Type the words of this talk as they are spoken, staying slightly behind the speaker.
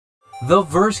The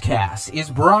Versecast is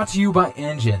brought to you by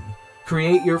Engine.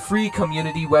 Create your free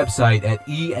community website at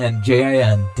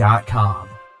enjin.com.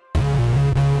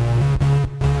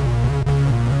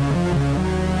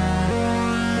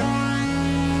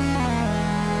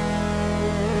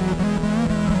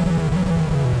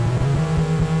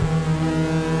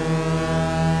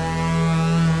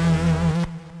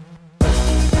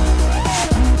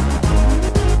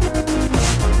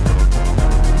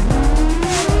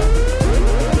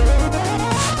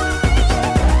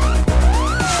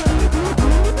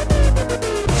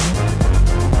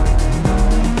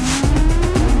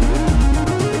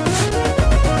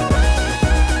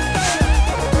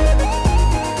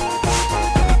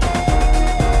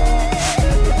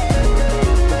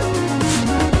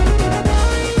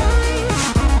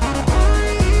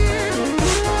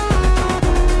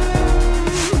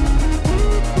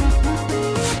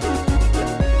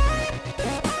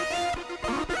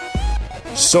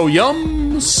 So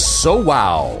yum, so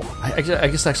wow. I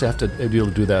guess actually I have to be able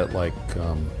to do that like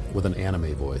with an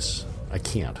anime voice. I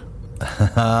can't.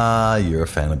 You're a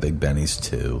fan of Big Benny's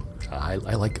too. I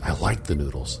like the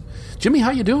noodles. Jimmy,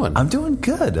 how you doing? I'm doing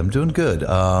good.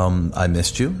 I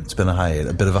missed you. It's been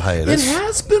a bit of a hiatus. It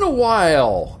has been a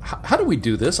while. How do we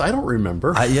do this? I don't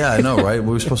remember. Yeah, I know, right? We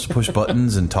were supposed to push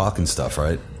buttons and talk and stuff,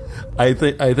 right? I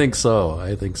think so.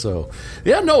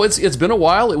 Yeah, no, it's been a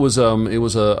while. It was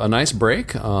a nice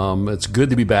break. It's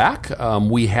good to be back.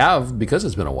 We have, because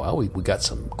it's been a while, we got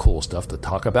some cool stuff to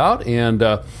talk about, and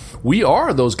we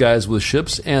are those guys with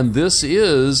ships, and this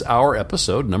is our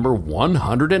episode number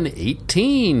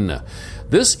 118.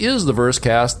 This is the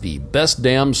Versecast, the best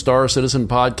damn Star Citizen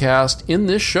podcast. In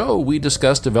this show, we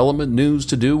discuss development news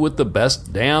to do with the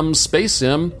best damn space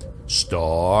sim,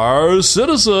 Star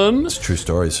Citizen. It's true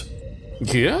stories.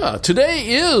 Yeah, today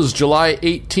is July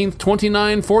 18th,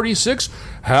 2946.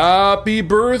 Happy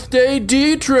birthday,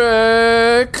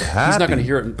 Dietrich! He's not going to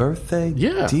hear it. Birthday,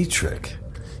 yeah. Dietrich.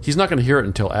 He's not going to hear it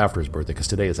until after his birthday, because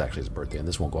today is actually his birthday, and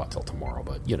this won't go out till tomorrow,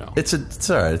 but, you know. It's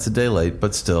all right. It's a day late,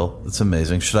 but still, it's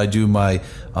amazing. Should I do my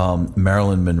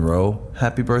Marilyn Monroe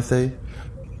happy birthday?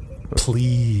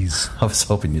 Please. I was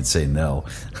hoping you'd say no.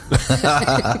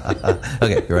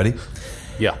 Okay, you ready?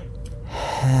 Yeah.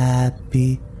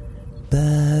 Happy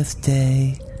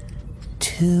birthday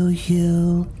to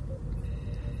you.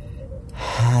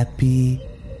 Happy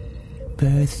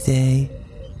birthday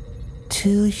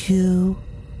to you.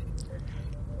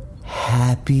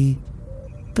 Happy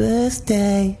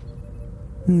birthday,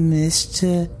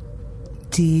 Mr.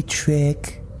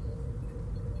 Dietrich.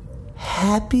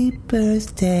 Happy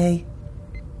birthday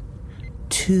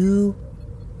to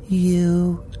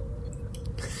you.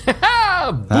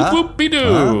 Boop boop be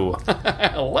doo.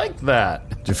 I like that.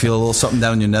 Did you feel a little something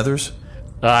down in your nethers?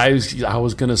 I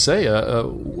was going to say,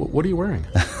 what are you wearing?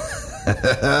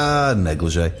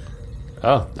 Negligee.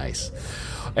 Oh, nice.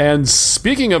 And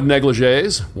speaking of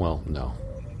negligees, well, no,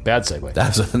 bad segue.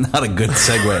 That's not a good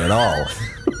segue at all.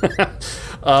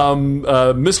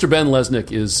 Mr. Ben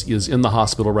Lesnick is in the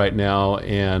hospital right now,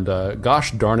 and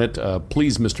gosh darn it,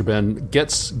 please, Mr. Ben,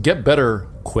 get better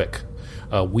quick.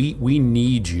 We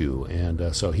need you,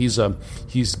 and so he's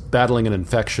battling an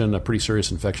infection, a pretty serious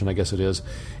infection, I guess it is.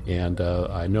 And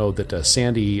I know that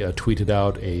Sandy tweeted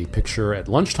out a picture at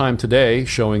lunchtime today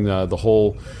showing the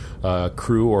whole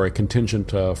crew or a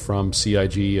contingent from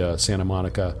CIG Santa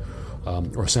Monica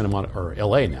or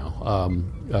LA now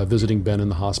visiting Ben in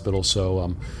the hospital.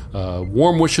 So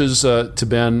warm wishes to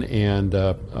Ben, and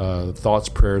thoughts,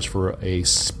 prayers for a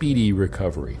speedy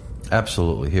recovery.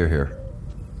 Absolutely, here.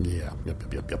 Yeah, yep.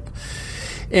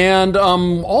 And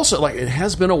also, like, it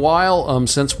has been a while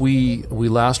since we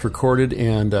last recorded,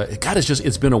 and God,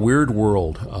 it's been a weird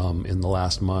world in the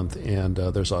last month. And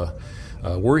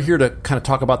we're here to kind of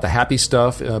talk about the happy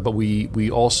stuff, but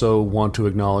we also want to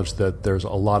acknowledge that there's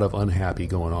a lot of unhappy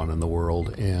going on in the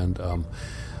world, and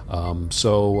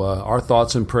so our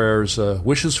thoughts and prayers,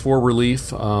 wishes for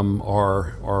relief,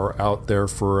 are out there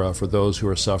for those who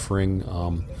are suffering.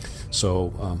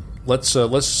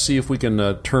 Let's see if we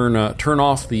can turn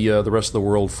off the rest of the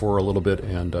world for a little bit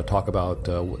and talk about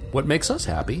what makes us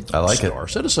happy. I like Star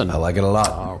Citizen. I like it a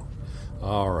lot.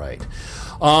 All right.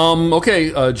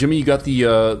 Okay, Jimmy, you got the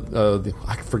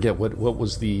I forget what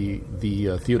was the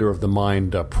theater of the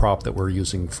mind prop that we're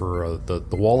using for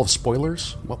the wall of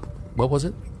spoilers. What was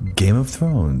it? Game of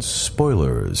Thrones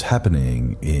spoilers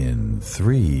happening in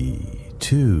 3,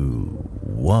 2,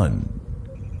 1,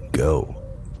 go.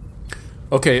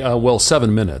 Okay, well,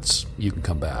 7 minutes. You can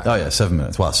come back. Oh, yeah, 7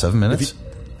 minutes. Wow, 7 minutes?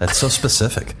 That's so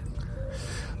specific.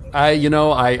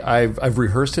 I've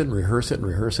rehearsed it and rehearsed it and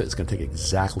rehearsed it. It's going to take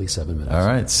exactly 7 minutes. All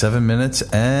right, 7 minutes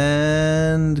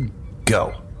and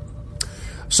go.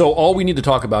 So all we need to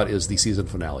talk about is the season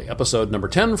finale, episode number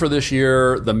 10 for this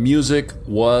year. The music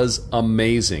was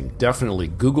amazing. Definitely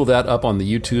Google that up on the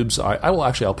YouTubes.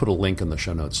 I'll put a link in the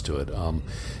show notes to it.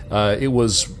 It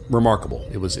was remarkable.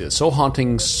 It's so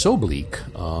haunting, so bleak.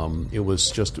 It was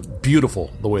just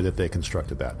beautiful the way that they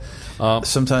constructed that.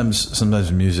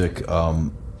 Sometimes music,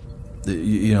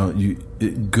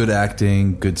 good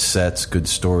acting, good sets, good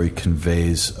story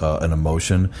conveys an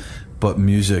emotion. But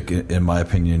music, in my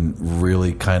opinion,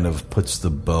 really kind of puts the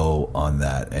bow on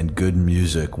that. And good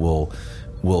music will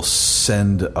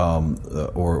send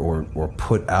or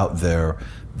put out there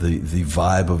the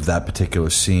vibe of that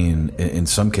particular scene. In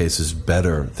some cases,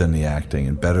 better than the acting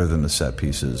and better than the set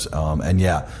pieces.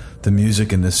 The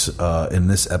music in this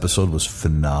episode was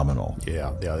phenomenal.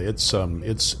 Yeah, it's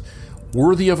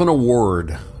worthy of an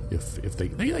award. If they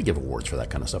give awards for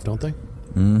that kind of stuff, don't they?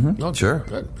 Mm-hmm. Oh, sure.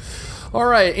 Good. All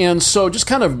right, and so just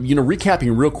kind of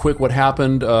recapping real quick what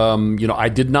happened. I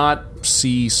did not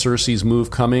see Cersei's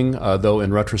move coming, though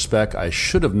in retrospect I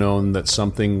should have known that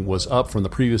something was up from the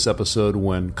previous episode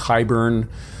when Qyburn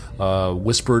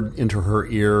whispered into her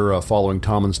ear following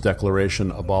Tommen's declaration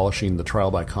abolishing the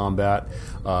trial by combat.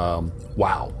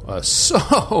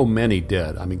 So many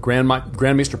dead. I mean,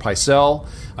 Grandmaster Pycelle.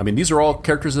 I mean, these are all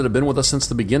characters that have been with us since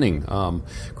the beginning.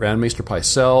 Grandmaster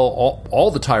Pycelle,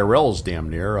 all the Tyrells damn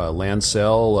near,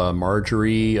 Lancel,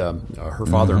 Marjorie, her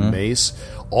father Mace,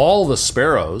 all the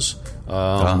Sparrows.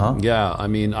 Yeah, I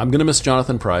mean, I'm going to miss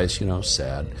Jonathan Pryce,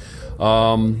 sad.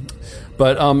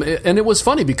 But it was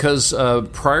funny because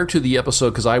prior to the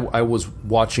episode, because I was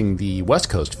watching the West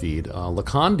Coast feed,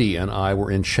 Lakandi and I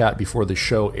were in chat before the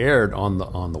show aired on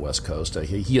the West Coast.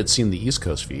 He had seen the East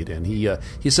Coast feed, and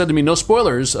he said to me, "No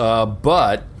spoilers,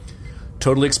 but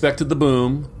totally expected the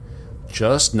boom,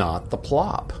 just not the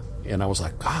plop." And I was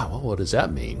like, "God, what does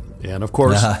that mean?" And of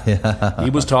course, he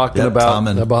was talking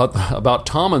about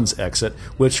Tommen's exit,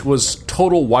 which was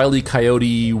total Wile E.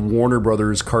 Coyote Warner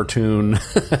Brothers cartoon.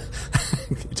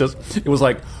 It was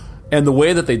like, and the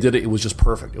way that they did it, it was just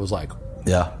perfect. It was like,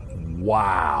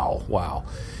 wow.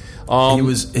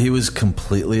 He was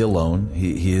completely alone.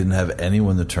 He didn't have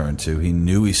anyone to turn to. He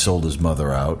knew he sold his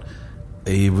mother out.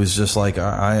 He was just like,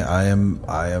 I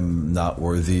am not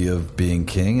worthy of being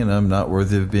king, and I'm not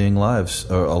worthy of being alive.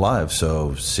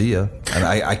 So see ya. And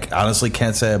I honestly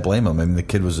can't say I blame him. I mean, the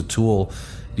kid was a tool.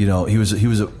 He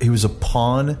was a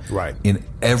pawn in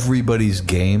everybody's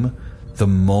game. The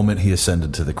moment he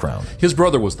ascended to the crown, his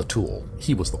brother was the tool.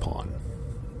 He was the pawn.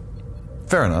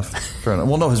 Fair enough.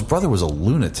 Well, no, his brother was a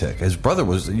lunatic.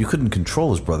 You couldn't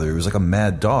control his brother. He was like a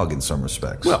mad dog in some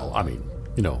respects. Well, I mean,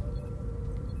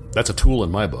 that's a tool in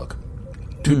my book.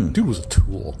 Dude was a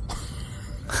tool.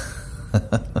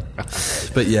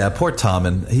 But yeah, poor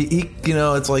Tommen. He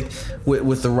it's like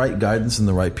with the right guidance and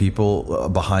the right people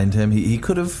behind him, he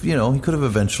could have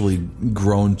eventually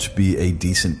grown to be a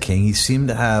decent king. He seemed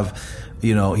to have,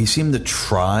 he seemed to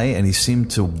try, and he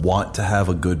seemed to want to have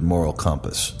a good moral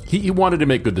compass. He wanted to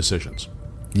make good decisions.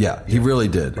 Yeah, he really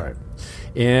did. Right.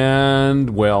 And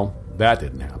well, that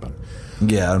didn't happen.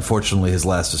 Yeah, unfortunately, his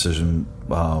last decision.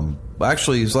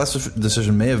 His last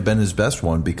decision may have been his best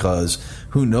one, because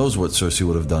who knows what Cersei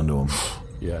would have done to him.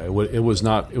 Yeah, it was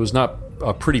not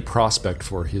a pretty prospect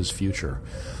for his future.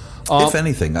 If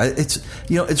anything,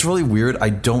 it's really weird. I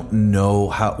don't know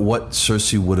what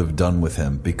Cersei would have done with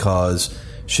him, because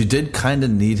she did kind of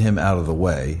need him out of the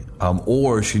way,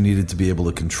 or she needed to be able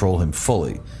to control him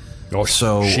fully. Oh,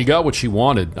 so she got what she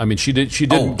wanted. I mean, she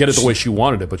didn't get it the way she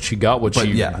wanted it, but she got what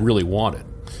she really wanted.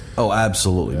 Oh,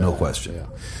 absolutely, no question. Yeah.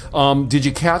 Did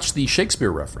you catch the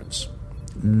Shakespeare reference?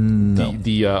 No.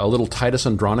 The A Little Titus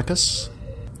Andronicus.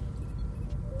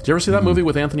 Did you ever see that movie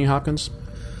with Anthony Hopkins?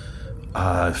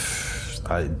 I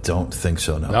don't think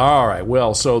so, no. All right.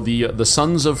 Well, so the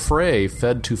sons of Frey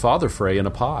fed to Father Frey in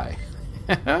a pie.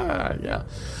 Yeah.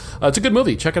 It's a good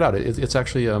movie. Check it out. It's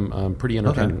actually pretty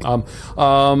entertaining. Okay.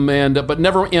 But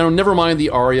never mind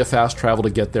the Arya fast travel to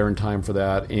get there in time for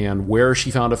that, and where she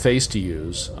found a face to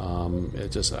use.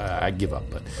 I give up.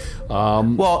 But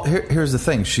well, here's the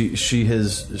thing. She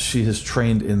has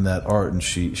trained in that art, and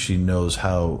she knows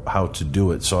how to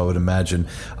do it. So I would imagine,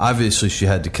 obviously, she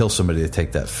had to kill somebody to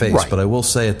take that face. Right. But I will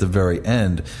say, at the very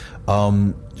end,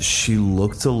 she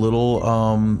looked a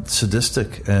little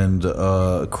sadistic and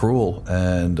cruel,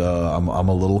 and I'm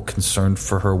a little concerned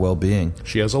for her well-being.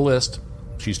 She has a list.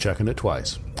 She's checking it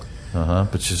twice.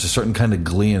 But she's a certain kind of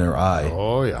glee in her eye.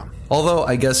 Oh, yeah. Although,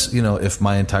 I guess, if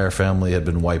my entire family had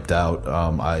been wiped out,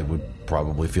 I would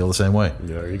probably feel the same way.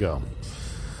 There you go.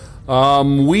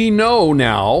 We know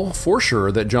now for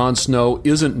sure that Jon Snow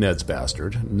isn't Ned's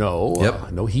bastard. No,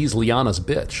 no, he's Lyanna's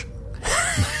bitch.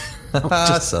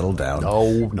 Just settle down.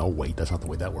 No, wait, that's not the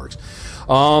way that works.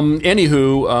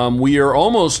 Anywho, we are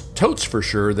almost totes for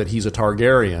sure that he's a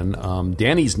Targaryen,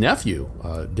 Dany's nephew,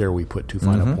 dare we put too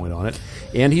fine a point on it.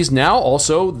 And he's now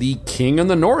also the king in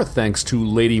the north, thanks to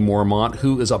Lady Mormont,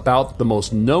 who is about the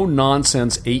most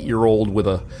no-nonsense 8-year-old with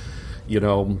a,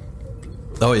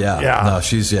 Oh, yeah. No,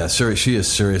 she's, serious. She is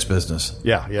serious business.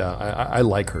 Yeah. I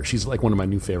like her. She's like one of my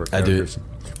new favorite characters. I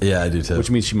do. Yeah, I do too. Which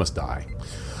means she must die.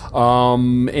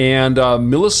 And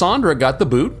Melisandre got the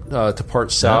boot to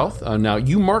part south. Now,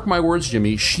 you mark my words,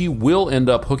 Jimmy, she will end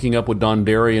up hooking up with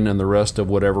Dondarrion and the rest of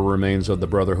whatever remains of the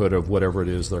Brotherhood of whatever it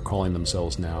is they're calling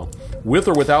themselves now. With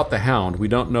or without the Hound. We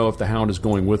don't know if the Hound is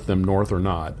going with them north or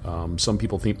not. Some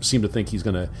people seem to think he's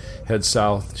going to head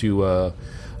south to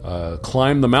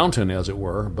climb the mountain, as it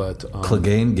were. But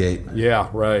Clegane Gate. Yeah,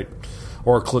 right.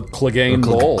 Or Clegane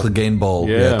Bowl. Clegane Bowl.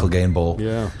 Yeah, Clegane Bowl.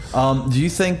 Yeah. Do you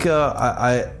think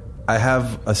I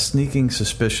have a sneaking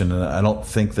suspicion, and I don't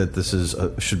think that this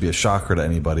should be a shocker to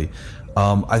anybody.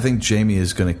 I think Jaime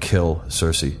is going to kill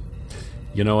Cersei.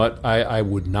 You know what? I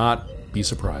would not be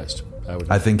surprised.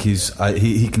 I think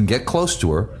he can get close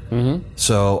to her. Mm-hmm.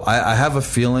 So I have a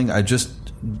feeling. I just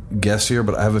guess here,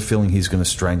 but I have a feeling he's going to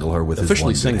strangle her with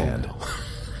officially his one single hand. now.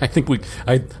 I think we can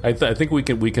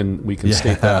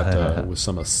state that with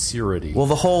some assurity. Well,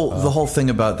 the whole thing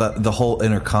about that, the whole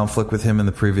inner conflict with him in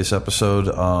the previous episode,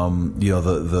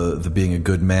 the being a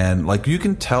good man, like you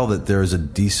can tell that there is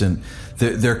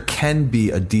there can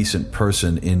be a decent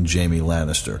person in Jaime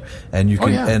Lannister, and you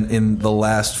can, and in the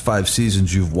last 5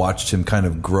 seasons, you've watched him kind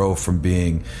of grow from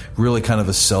being really kind of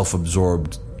a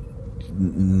self-absorbed.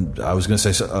 I was going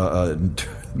to say.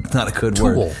 Not a good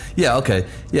tool. word. Yeah, okay.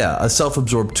 Yeah, a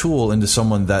self-absorbed tool into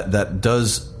someone that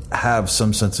does have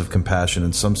some sense of compassion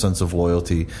and some sense of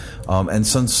loyalty and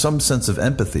some sense of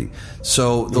empathy.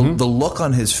 So the look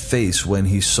on his face when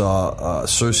he saw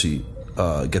Cersei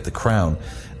get the crown,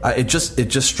 it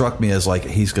just struck me as like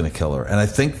he's going to kill her. And I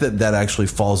think that actually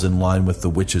falls in line with the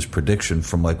witch's prediction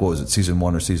from like, what was it, season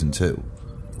 1 or season 2?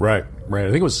 Right.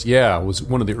 I think it was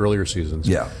one of the earlier seasons.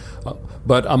 Yeah.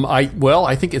 But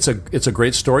I think it's a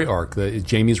great story arc,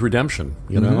 Jaime's redemption.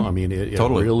 You know, I mean, it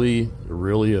totally.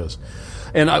 really is.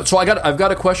 And so I've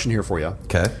got a question here for you.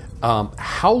 Okay.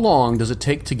 How long does it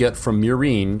take to get from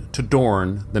Meereen to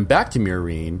Dorne, then back to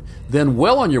Meereen, then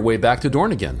well on your way back to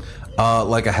Dorne again?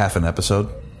 Like a half an episode.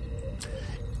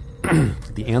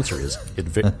 The answer is it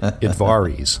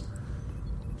varies.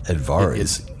 It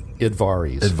varies. It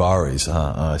varies. It varies.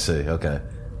 I see. Okay.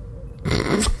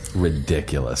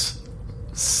 Ridiculous.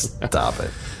 Stop it.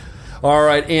 All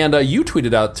right, and you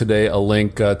tweeted out today a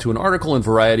link to an article in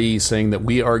Variety saying that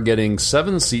we are getting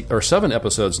 7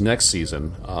 episodes next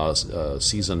season. Is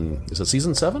it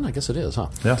season 7? I guess it is, huh?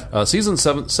 Yeah. Season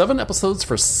 7 episodes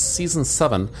for season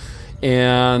 7,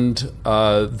 and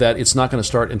that it's not going to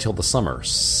start until the summer.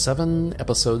 7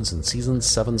 episodes in season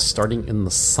 7 starting in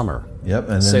the summer. Yep.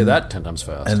 And say that 10 times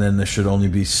fast. And then there should only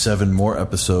be 7 more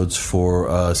episodes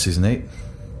for season 8.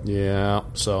 Yeah.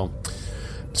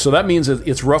 So that means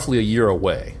it's roughly a year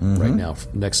away right now,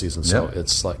 next season. So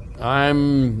it's like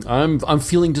I'm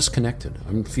feeling disconnected.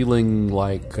 I'm feeling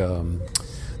like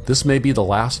this may be the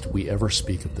last we ever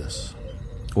speak of this.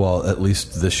 Well, at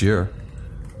least this year.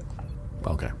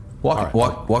 Okay.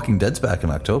 Walking Dead's back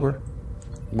in October.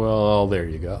 Well, there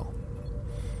you go.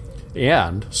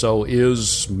 And so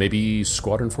is maybe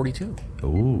Squadron 42.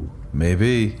 Ooh,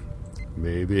 maybe.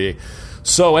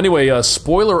 So anyway,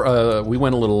 spoiler, we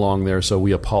went a little long there, so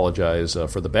we apologize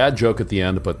for the bad joke at the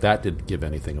end, but that didn't give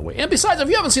anything away. And besides, if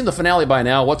you haven't seen the finale by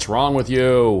now, what's wrong with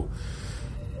you?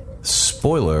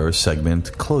 Spoiler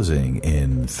segment closing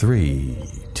in 3,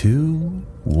 2,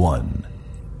 1.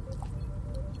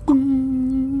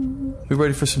 We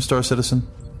ready for some Star Citizen?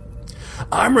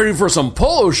 I'm ready for some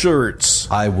polo shirts.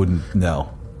 I wouldn't.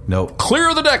 No. Nope.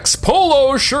 Clear the decks,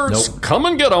 polo shirts. Nope. Come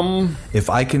and get them. If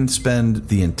I can spend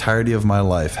the entirety of my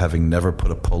life having never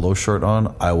put a polo shirt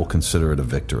on, I will consider it a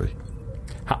victory.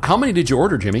 How many did you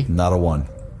order, Jimmy? Not a one.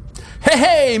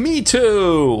 Hey, me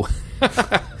too.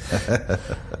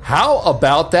 How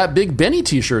about that Big Benny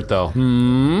t-shirt, though?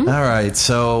 All right,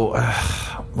 so,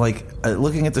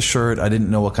 looking at the shirt, I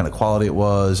didn't know what kind of quality it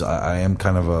was. I am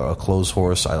kind of a clothes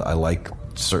horse. I like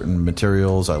certain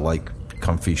materials. I like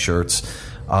comfy shirts.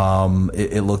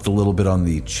 It looked a little bit on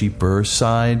the cheaper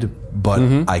side, but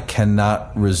I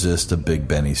cannot resist a Big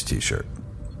Benny's t-shirt.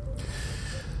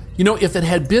 If it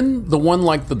had been the one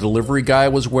like the delivery guy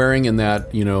was wearing in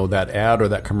that, that ad or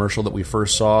that commercial that we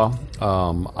first saw,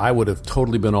 I would have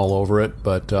totally been all over it.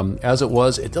 But as it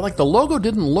was, like the logo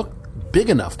didn't look big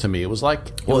enough to me. It was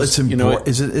like,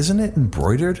 isn't it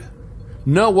embroidered?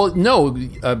 No.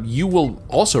 You will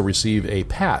also receive a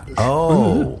patch.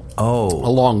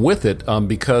 Along with it,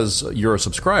 because you're a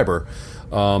subscriber.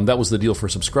 That was the deal for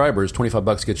subscribers.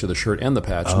 $25 gets you the shirt and the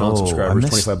patch. Non-subscribers,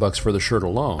 $25 for the shirt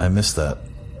alone. I missed that.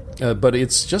 But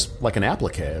it's just like an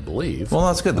applique, I believe. Well,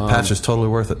 that's good. The patch is totally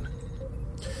worth it.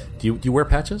 Do you wear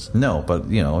patches? No, but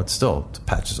it's still, the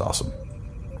patch is awesome.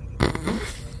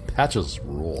 Patches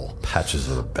rule.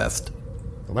 Patches are the best.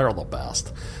 They're the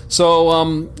best. So,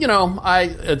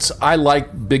 I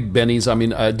like Big Benny's. I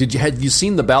mean, have you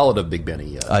seen the Ballad of Big Benny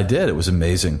yet? I did. It was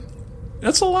amazing.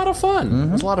 It's a lot of fun.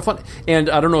 Mm-hmm. It's a lot of fun. And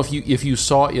I don't know if you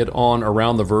saw it on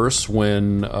Around the Verse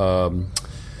when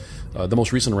the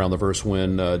most recent Around the Verse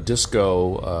when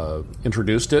Disco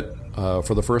introduced it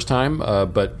for the first time.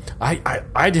 But I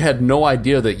had no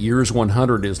idea that Years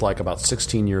 100 is like about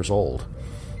 16 years old.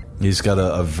 He's got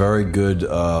a very good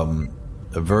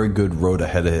road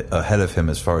ahead of him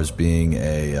as far as being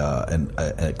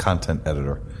a content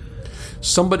editor.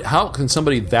 How can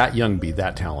somebody that young be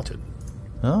that talented?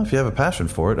 Well, if you have a passion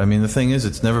for it. I mean, the thing is,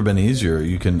 it's never been easier.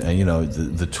 You can,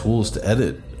 the tools to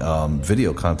edit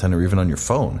video content are even on your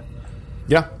phone.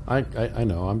 Yeah, I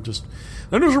know. I'm just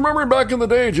remembering back in the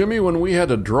day, Jimmy, when we had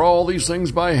to draw all these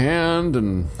things by hand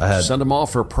and send them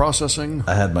off for processing.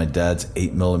 I had my dad's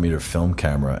 8mm film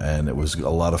camera, and it was a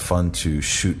lot of fun to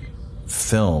shoot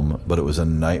film, but it was a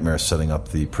nightmare setting up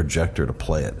the projector to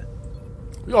play it.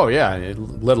 Oh, yeah,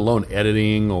 let alone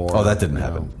editing or... Oh, that didn't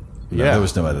happen. No, there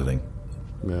was no editing.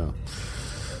 Yeah.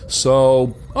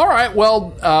 So, all right,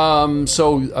 well,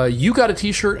 you got a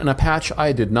T-shirt and a patch.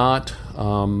 I did not.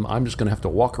 I'm just going to have to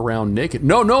walk around naked.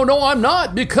 No, I'm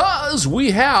not, because we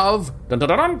have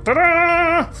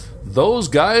Those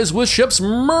Guys with Ships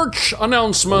merch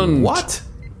announcement. What?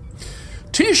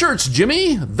 T-shirts,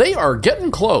 Jimmy, they are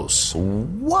getting close.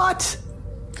 What?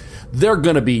 They're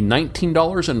going to be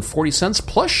 $19.40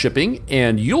 plus shipping,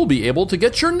 and you'll be able to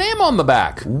get your name on the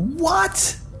back.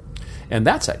 What? And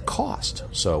that's at cost.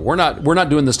 So we're not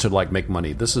doing this to like make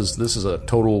money. This is a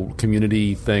total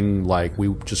community thing. Like,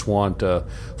 we just want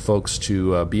folks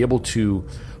to be able to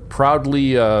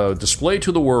proudly display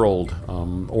to the world,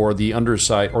 or the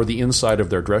underside or the inside of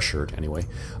their dress shirt anyway,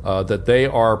 that they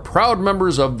are proud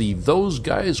members of the Those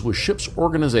Guys with Ships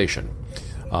organization.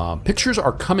 Pictures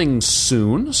are coming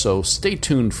soon, so stay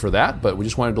tuned for that. But we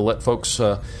just wanted to let folks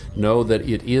know that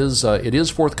it is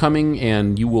forthcoming,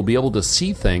 and you will be able to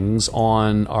see things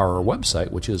on our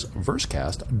website, which is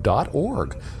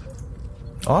versecast.org.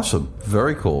 Awesome.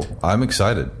 Very cool. I'm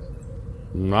excited.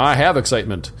 I have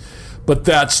excitement. But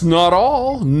that's not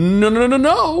all.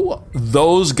 No.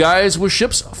 Those Guys with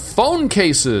Ships phone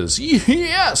cases.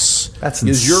 Yes. That's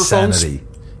insanity.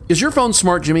 Is your phone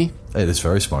smart, Jimmy? It is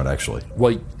very smart, actually.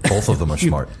 Well, both of them are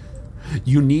smart.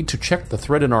 You need to check the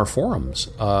thread in our forums.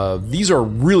 These are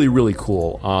really, really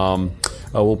cool.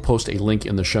 We'll post a link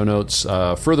in the show notes.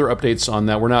 Further updates on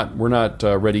that. We're not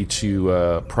ready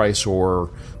to price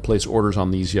or place orders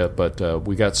on these yet, but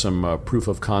we got some proof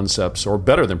of concepts, or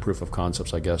better than proof of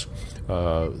concepts, I guess.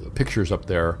 Pictures up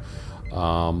there.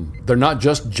 They're not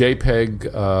just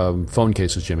JPEG phone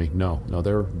cases, Jimmy. No,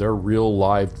 they're real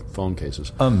live phone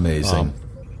cases. Amazing.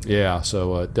 Yeah,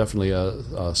 so definitely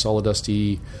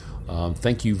Solidusty.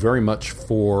 Thank you very much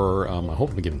for. I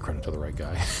hope I'm giving credit to the right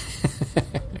guy.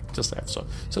 Just have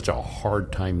such a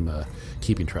hard time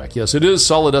keeping track. Yes, it is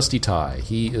Solidusty Ty.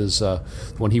 He is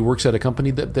when he works at a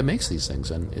company that makes these things,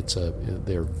 and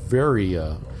they're very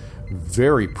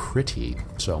very pretty.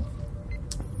 So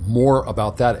more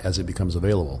about that as it becomes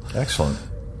available. Excellent.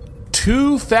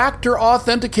 2-factor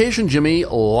authentication, Jimmy.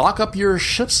 Lock up your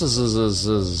ships.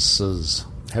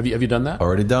 Have you done that?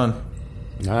 Already done.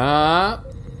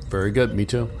 Very good. Me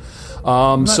too.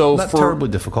 Not terribly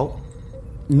difficult.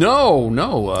 No.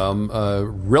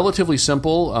 Relatively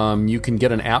simple. You can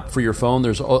get an app for your phone.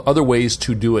 There's other ways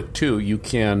to do it too. You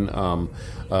can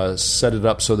set it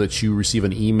up so that you receive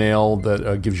an email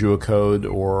that gives you a code,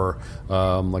 or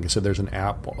like I said, there's an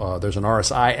app. There's an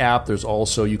RSI app. There's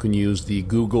also, you can use the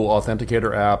Google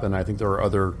Authenticator app, and I think there are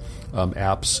other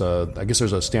apps. I guess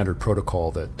there's a standard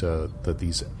protocol that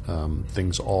these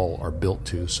things all are built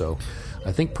to. So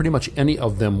I think pretty much any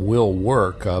of them will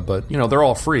work, but they're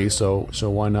all free. So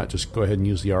why not just go ahead and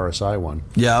use the RSI one?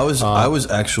 Yeah, I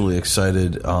was actually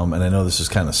excited, and I know this is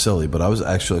kind of silly, but I was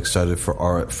actually excited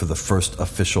for the first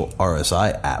official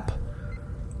RSI app.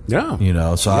 Yeah,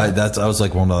 so yeah. I was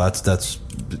like, well, no, that's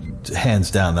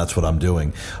hands down, that's what I'm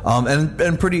doing,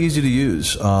 and pretty easy to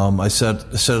use. I set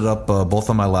it up both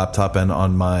on my laptop and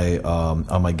on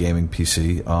my gaming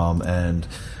PC, and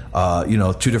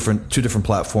two different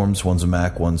platforms. One's a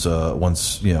Mac, one's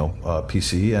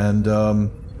PC,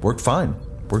 and worked fine.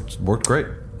 Worked great.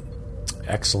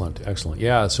 Excellent.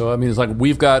 Yeah. So I mean, it's like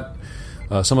we've got.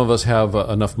 Some of us have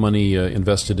enough money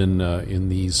invested in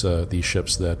these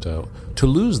ships that to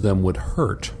lose them would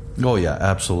hurt. Oh yeah,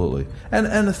 absolutely.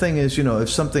 And the thing is, if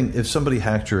somebody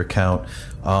hacked your account,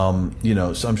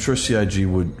 so I'm sure CIG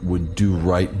would do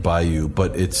right by you,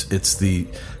 but it's the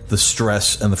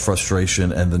stress and the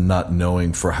frustration and the not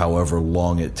knowing for however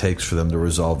long it takes for them to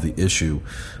resolve the issue.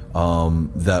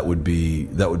 That would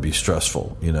be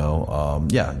stressful.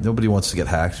 Nobody wants to get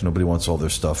hacked. Nobody wants all their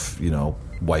stuff,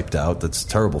 wiped out. That's a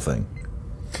terrible thing.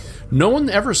 No one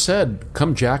ever said,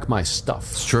 "Come jack my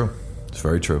stuff." It's true. It's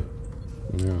very true.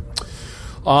 Yeah.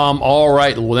 All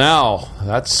right. Well, now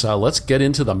let's get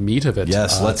into the meat of it.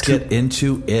 Yes, let's get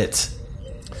into it.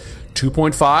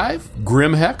 2.5,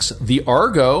 Grimhex, the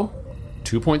Argo.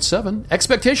 2.7,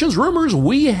 Expectations, Rumors,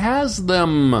 We Has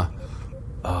Them.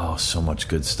 Oh, so much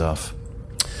good stuff.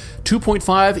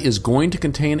 2.5 is going to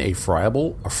contain a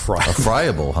friable,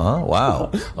 huh?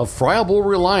 Wow. A friable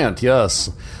Reliant, yes.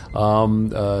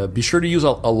 Be sure to use a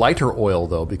lighter oil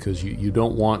though, because you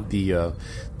don't want the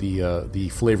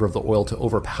flavor of the oil to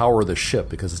overpower the ship,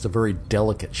 because it's a very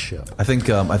delicate ship. I think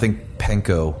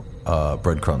panko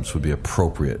breadcrumbs would be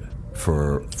appropriate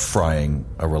for frying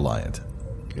a Reliant.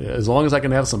 As long as I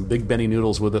can have some Big Benny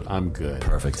noodles with it, I'm good.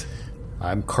 Perfect.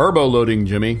 I'm carbo loading,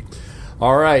 Jimmy.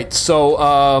 All right, so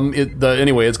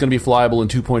anyway, it's going to be flyable in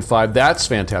 2.5. That's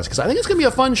fantastic, because I think it's going to be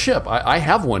a fun ship. I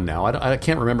have one now. I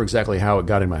can't remember exactly how it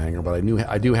got in my hangar, but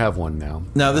I do have one now.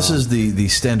 Now, this is the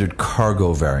standard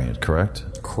cargo variant, correct?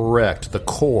 Correct, the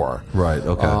core. Right,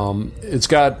 okay. It's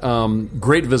got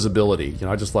great visibility.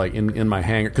 I just like in my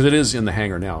hangar, because it is in the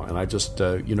hangar now, and I just,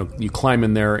 you climb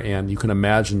in there, and you can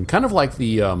imagine, kind of like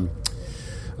the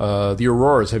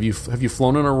Auroras. Have you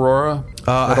flown an Aurora?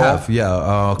 I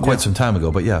have, quite some time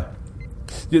ago, but yeah.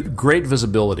 Great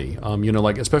visibility,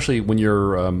 especially when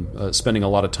you're spending a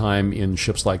lot of time in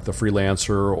ships like the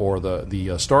Freelancer or the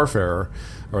Starfarer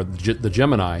or the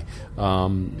Gemini.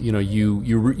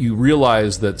 You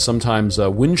realize that sometimes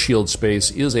windshield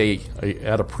space is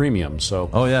at a premium. So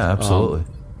absolutely.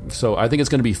 So I think it's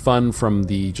going to be fun from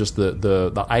the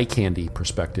eye candy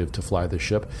perspective to fly this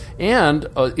ship, and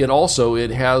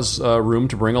it has room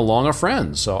to bring along a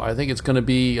friend. So I think it's going to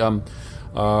be a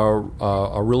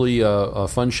really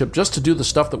fun ship just to do the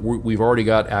stuff that we've already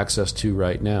got access to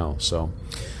right now. So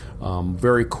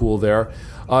very cool there.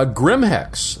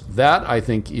 Grimhex, that I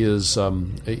think is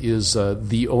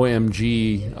the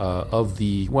OMG of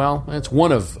the, well, it's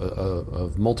one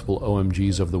of multiple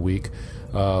OMGs of the week.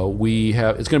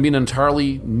 It's going to be an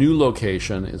entirely new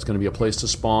location. It's going to be a place to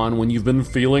spawn when you've been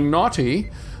feeling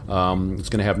naughty. It's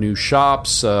going to have new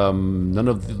shops, none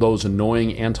of those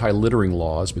annoying anti-littering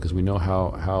laws, because we know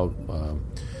how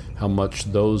much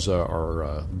those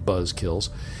are buzz kills.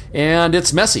 And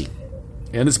it's messy,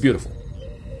 and it's beautiful.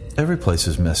 Every place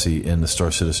is messy in the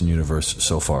Star Citizen universe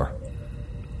so far.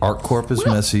 ArcCorp is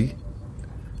messy.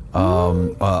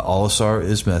 Olisar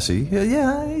is messy.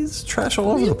 Yeah, it's trash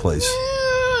all over the place.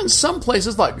 In some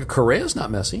places, like Korea's not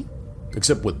messy,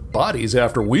 except with bodies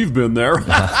after we've been there.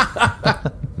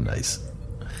 Nice.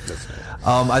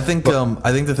 I think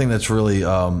the thing that's really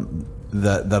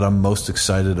that I'm most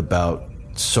excited about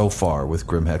so far with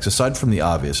Grimhex, aside from the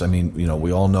obvious, I mean,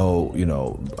 we all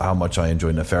know, how much I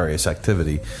enjoy nefarious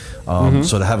activity.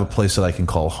 So to have a place that I can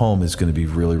call home is going to be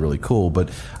really, really cool. But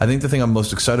I think the thing I'm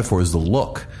most excited for is the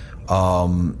look.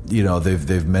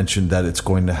 They've mentioned that it's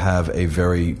going to have a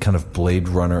very kind of Blade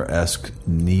Runner-esque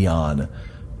neon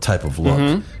type of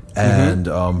look. And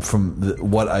from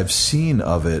what I've seen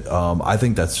of it, I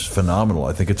think that's phenomenal.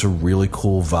 I think it's a really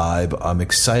cool vibe. I'm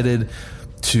excited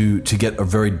to get a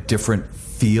very different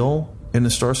feel in the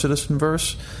Star Citizen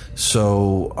verse.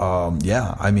 So,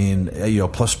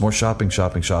 plus more shopping.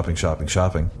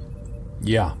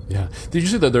 Yeah. Did you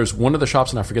see that there's one of the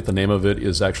shops, and I forget the name of it,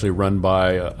 is actually run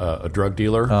by a drug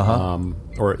dealer?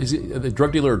 Or is he a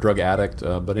drug dealer or drug addict?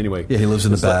 But anyway. Yeah, he lives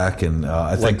in the back, and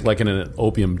I think... Like in an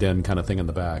opium den kind of thing in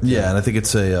the back. Yeah, and I think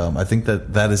it's I think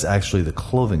that is actually the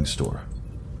clothing store.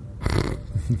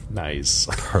 Nice.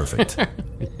 Perfect.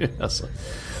 Yes.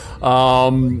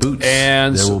 Boots.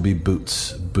 And there will be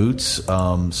boots.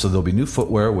 So there'll be new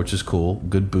footwear, which is cool.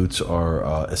 Good boots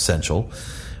are essential.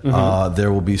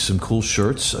 There will be some cool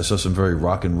shirts. I saw some very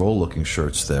rock and roll looking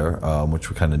shirts there, which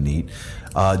were kind of neat.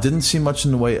 Didn't see much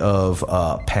in the way of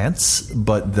pants,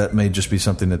 but that may just be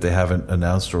something that they haven't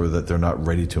announced or that they're not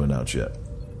ready to announce yet.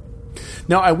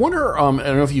 Now, I wonder, I don't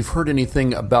know if you've heard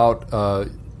anything about,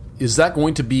 is that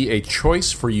going to be a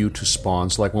choice for you to spawn?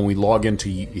 So like when we log into,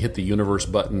 you hit the Universe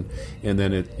button, and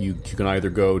then you can either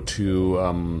go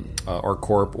to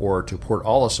ArcCorp or to Port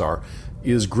Olisar.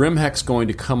 Is Grimhex going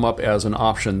to come up as an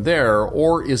option there,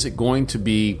 or is it going to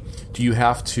be, do you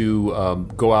have to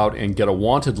go out and get a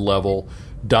wanted level,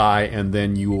 die, and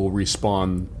then you will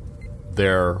respawn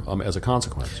there as a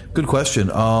consequence? Good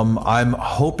question. I'm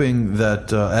hoping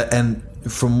that, and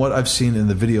from what I've seen in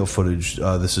the video footage,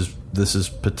 this is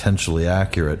potentially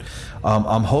accurate.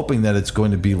 I'm hoping that it's going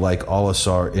to be like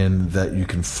Olisar in that you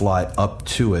can fly up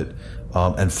to it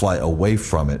and fly away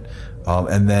from it.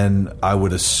 And then I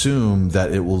would assume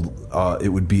that it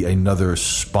would be another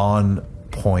spawn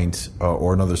point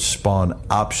or another spawn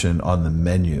option on the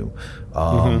menu,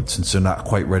 since they're not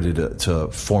quite ready to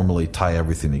formally tie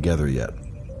everything together yet.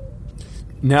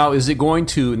 Now, is it going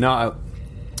to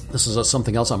this is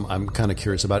something else I'm kind of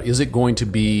curious about. Is it going to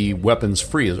be weapons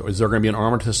free? Is there going to be an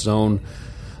Armistice zone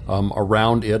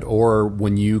around it, or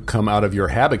when you come out of your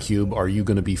Habicube, are you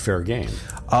going to be fair game?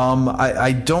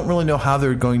 I don't really know how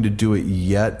they're going to do it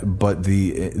yet, but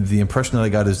the impression that I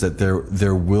got is that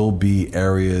there will be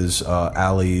areas,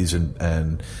 alleys,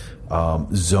 and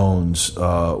zones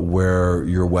where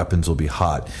your weapons will be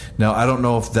hot. Now, I don't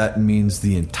know if that means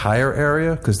the entire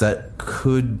area, because that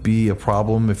could be a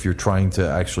problem if you're trying to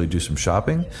actually do some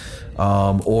shopping,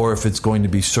 or if it's going to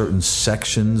be certain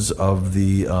sections of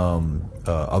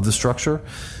the structure.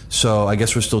 So I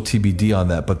guess we're still TBD on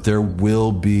that, but there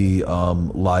will be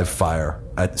live fire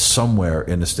at somewhere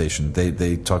in the station.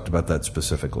 They talked about that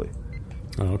specifically.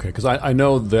 Okay, because I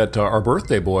know that our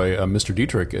birthday boy, Mr.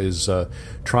 Dietrich, is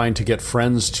trying to get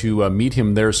friends to meet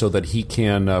him there so that he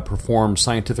can perform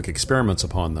scientific experiments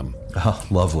upon them. Oh,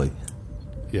 lovely.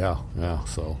 Yeah.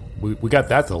 So we got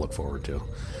that to look forward to.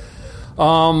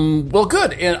 Well,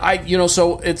 good. And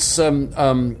so it's.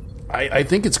 I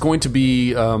think it's going to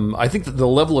be. I think that the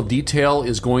level of detail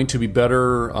is going to be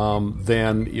better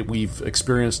than we've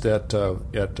experienced at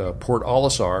Port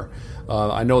Olisar.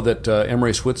 I know that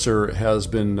Emre Switzer has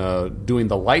been doing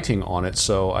the lighting on it,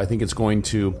 so I think it's going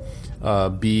to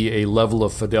be a level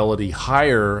of fidelity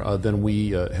higher than we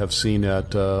have seen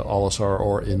at Olisar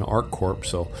or in ArcCorp.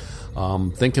 So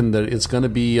thinking that it's going to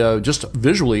be, just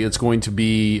visually, it's going to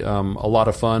be a lot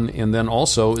of fun, and then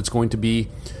also it's going to be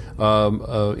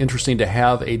interesting to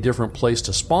have a different place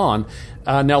to spawn.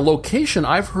 Now, location,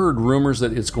 I've heard rumors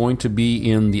that it's going to be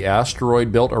in the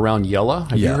asteroid belt around Yela.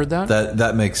 Have you heard that?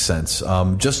 That makes sense.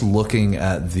 Just looking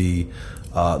at the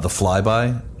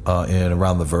flyby in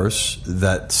around the verse,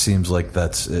 that seems like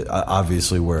that's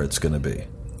obviously where it's going to be.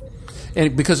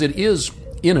 And because it is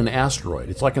in an asteroid,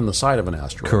 it's like in the side of an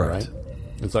asteroid, correct? Right?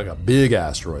 It's like a big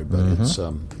asteroid, but it's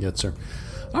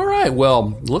all right.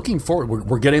 Well, looking forward.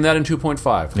 We're getting that in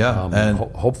 2.5. Yeah, and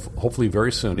hopefully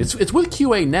very soon. It's with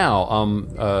QA now,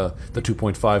 the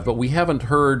 2.5, but we haven't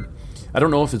heard. I don't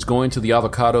know if it's going to the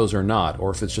avocados or not,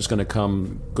 or if it's just going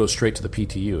to go straight to the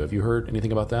PTU. Have you heard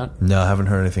anything about that? No, I haven't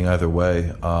heard anything either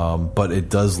way. But it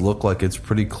does look like it's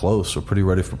pretty close or pretty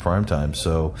ready for prime time.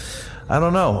 So I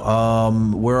don't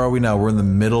know. Where are we now? We're in the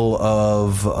middle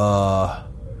of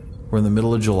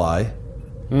July.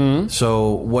 Mm-hmm.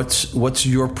 So what's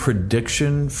your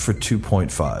prediction for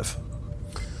 2.5?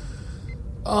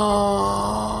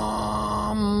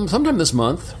 Sometime this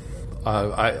month.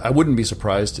 I wouldn't be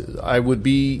surprised. I would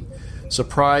be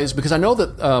surprised because I know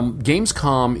that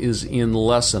Gamescom is in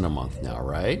less than a month now,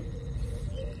 right?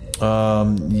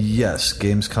 Yes,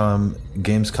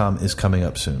 Gamescom is coming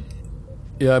up soon.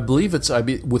 Yeah, I believe it's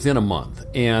within a month,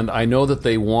 and I know that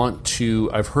they want to.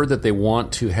 I've heard that they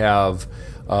want to have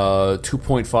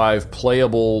 2.5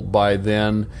 playable by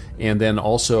then, and then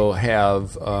also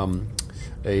have a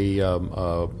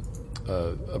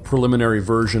preliminary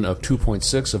version of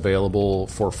 2.6 available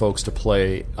for folks to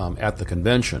play at the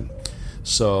convention.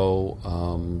 So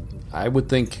I would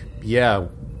think,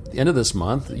 end of this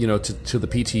month, to the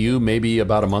PTU, maybe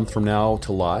about a month from now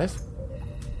to live.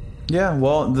 Yeah,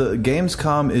 well, the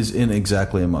Gamescom is in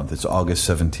exactly a month. It's August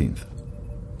 17th.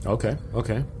 Okay.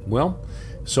 Well,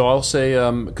 so I'll say,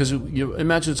 because you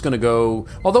imagine it's going to go,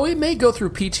 although it may go through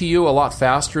PTU a lot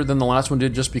faster than the last one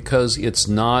did, just because it's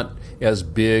not as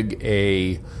big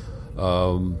a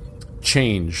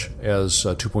change as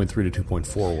 2.3 to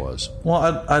 2.4 was.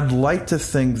 Well, I'd like to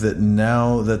think that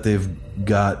now that they've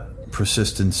got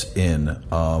persistence in,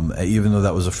 even though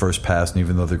that was a first pass, and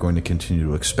even though they're going to continue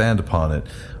to expand upon it.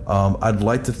 I'd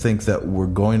like to think that we're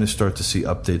going to start to see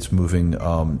updates moving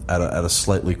at a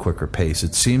slightly quicker pace.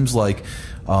 It seems like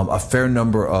a fair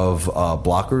number of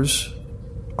blockers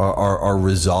are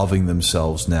resolving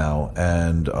themselves now,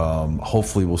 and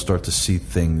hopefully we'll start to see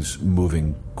things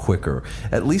moving quicker.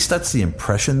 At least that's the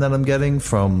impression that I'm getting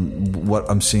from what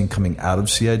I'm seeing coming out of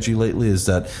CIG lately, is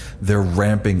that they're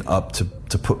ramping up to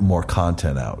put more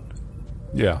content out.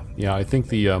 Yeah. I think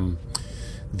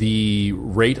the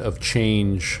rate of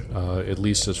change, at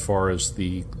least as far as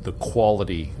the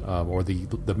quality or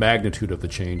the magnitude of the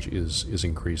change, is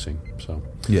increasing. So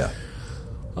yeah.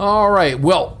 All right.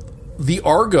 Well, the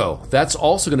Argo, that's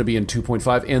also going to be in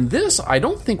 2.5, and this I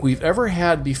don't think we've ever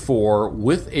had before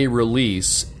with a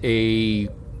release, a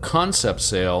concept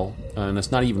sale, and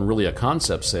it's not even really a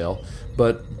concept sale,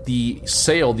 but the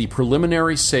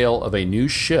preliminary sale of a new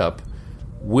ship,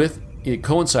 with it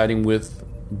coinciding with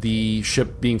the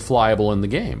ship being flyable in the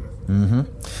game. Mm-hmm.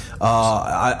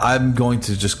 I'm going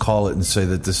to just call it and say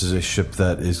that this is a ship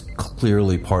that is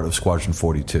clearly part of Squadron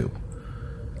 42.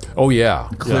 Oh yeah,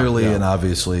 clearly yeah. And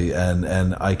obviously,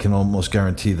 and I can almost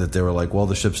guarantee that they were like, well,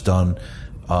 the ship's done,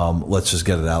 let's just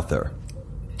get it out there.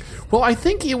 Well, I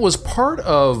think it was part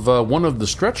of one of the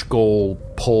stretch goal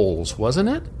polls, wasn't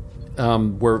it?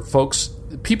 Where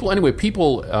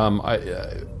people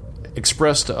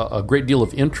expressed a great deal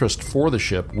of interest for the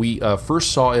ship. We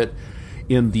first saw it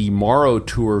in the Morrow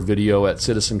Tour video at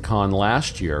CitizenCon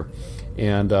last year.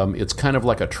 And it's kind of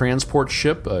like a transport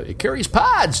ship. It carries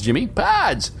pods, Jimmy.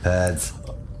 Pads.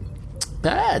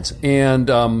 And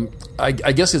I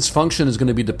guess its function is going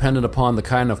to be dependent upon the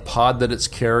kind of pod that it's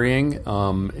carrying.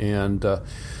 But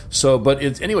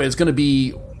it's going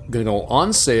to go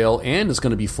on sale, and it's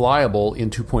going to be flyable in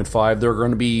 2.5. There are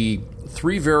going to be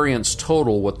 3 variants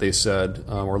total, what they said,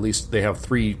 or at least they have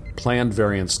 3 planned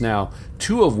variants now,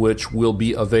 2 of which will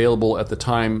be available at the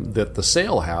time that the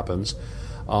sale happens.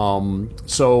 2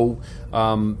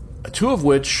 of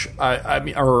which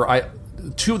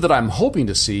 2 that I'm hoping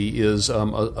to see is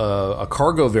a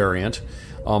cargo variant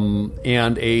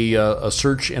and a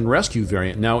search and rescue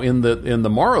variant. Now, in the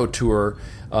Morrow Tour,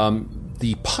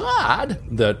 the pod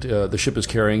that the ship is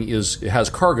carrying has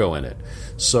cargo in it,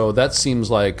 so that seems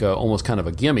like almost kind of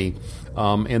a gimme.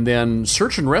 And then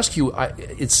search and rescue,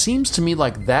 it seems to me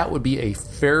like that would be a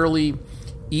fairly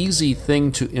easy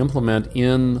thing to implement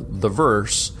in the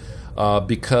verse,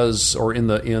 because in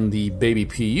the baby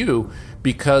PU,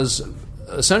 because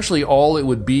essentially all it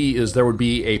would be is there would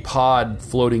be a pod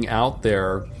floating out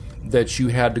there that you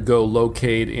had to go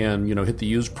locate and hit the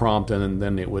use prompt, and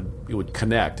then it would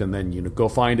connect, and then go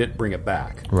find it, bring it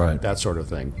back, right? That sort of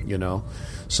thing,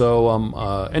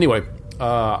 So anyway.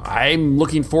 I'm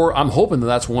hoping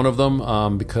that's one of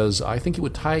them, because I think it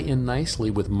would tie in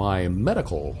nicely with my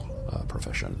medical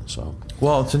profession. So,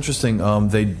 well, it's interesting.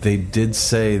 They did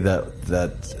say that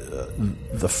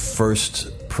the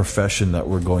first profession that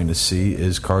we're going to see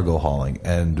is cargo hauling,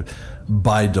 and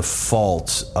by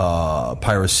default,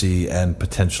 piracy and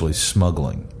potentially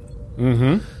smuggling.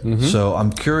 Mm-hmm. So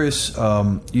I'm curious.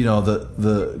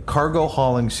 The cargo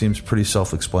hauling seems pretty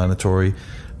self-explanatory.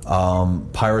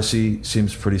 Piracy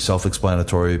seems pretty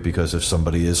self-explanatory, because if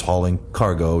somebody is hauling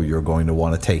cargo, you're going to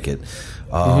want to take it.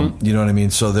 You know what I mean?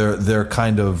 So they're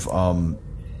kind of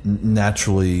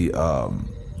naturally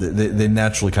they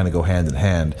naturally kind of go hand in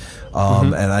hand.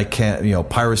 And I can't,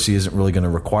 piracy isn't really going to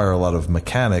require a lot of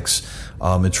mechanics.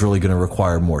 It's really going to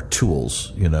require more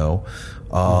tools,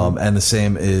 And the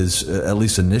same is, at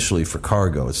least initially, for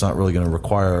cargo. It's not really going to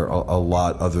require a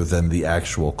lot other than the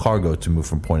actual cargo to move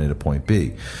from point A to point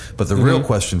B. But the real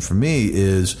question for me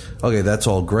is, okay, that's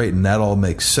all great, and that all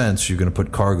makes sense. You're going to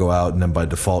put cargo out, and then by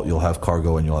default you'll have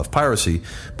cargo and you'll have piracy.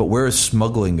 But where is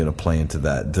smuggling going to play into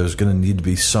that? There's going to need to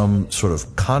be some sort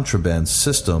of contraband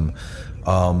system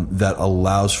that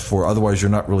allows for, otherwise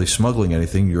you're not really smuggling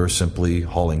anything, you're simply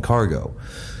hauling cargo.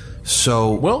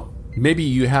 So... well, maybe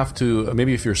you have to.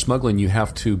 Maybe if you're smuggling, you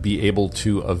have to be able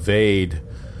to evade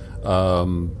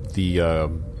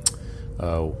the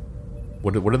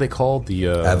what are they called? The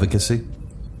advocacy.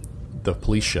 The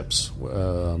police ships,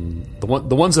 the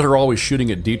ones that are always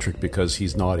shooting at Dietrich because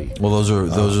he's naughty. Well, those are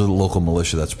the local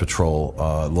militia. That's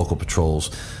local patrols.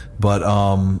 But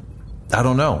I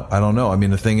don't know. I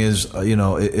mean, the thing is,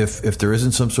 if there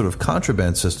isn't some sort of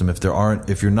contraband system, if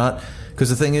you're not. Because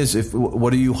the thing is,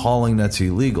 what are you hauling that's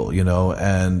illegal,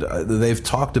 And they've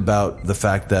talked about the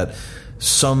fact that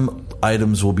some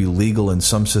items will be legal in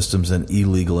some systems and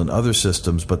illegal in other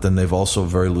systems, but then they've also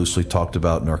very loosely talked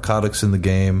about narcotics in the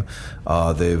game.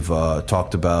 They've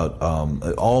talked about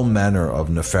all manner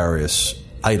of nefarious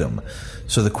item.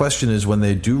 So the question is, when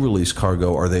they do release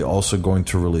cargo, are they also going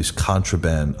to release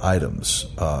contraband items?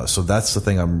 So that's the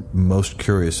thing I'm most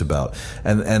curious about.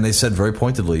 And they said very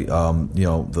pointedly,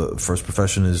 the first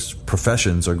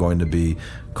professions are going to be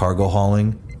cargo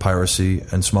hauling, piracy,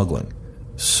 and smuggling.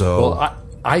 So, well,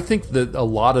 I think that a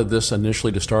lot of this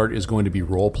initially to start is going to be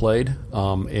role played.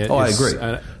 I agree.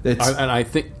 And I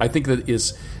think that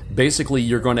is basically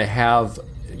you're going to have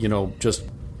just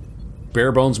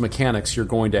bare bones mechanics. You're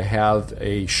going to have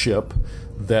a ship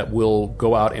that will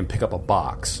go out and pick up a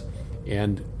box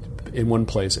and in one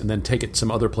place and then take it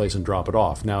some other place and drop it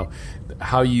off. Now,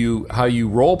 how you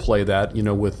role play that,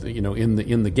 with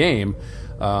in the game.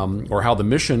 Or how the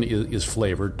mission is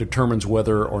flavored determines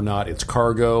whether or not it's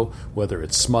cargo, whether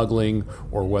it's smuggling,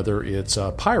 or whether it's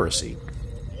piracy.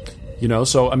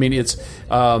 So I mean, it's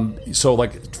so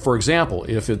like for example,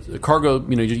 if it's cargo,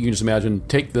 you can just imagine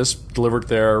take this, deliver it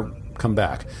there, come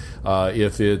back.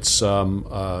 If it's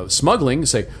smuggling,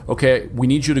 say, okay, we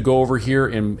need you to go over here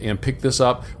and pick this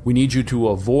up. We need you to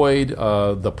avoid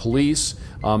the police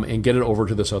and get it over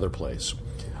to this other place.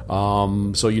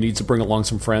 So you need to bring along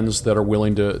some friends that are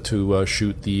willing to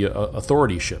shoot the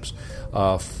authority ships.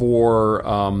 What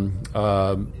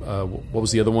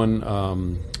was the other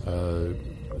one?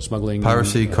 Smuggling,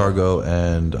 piracy, cargo,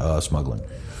 and smuggling.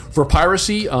 For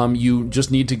piracy, you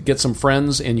just need to get some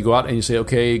friends, and you go out and you say,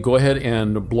 okay, go ahead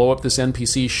and blow up this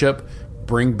NPC ship.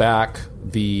 Bring back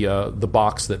the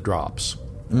box that drops.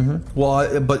 Mm-hmm.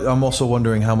 Well, but I'm also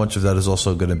wondering how much of that is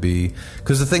also going to be,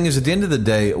 because the thing is, at the end of the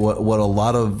day, what a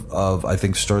lot of I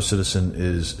think Star Citizen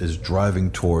is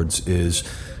driving towards is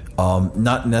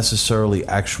not necessarily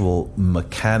actual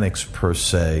mechanics per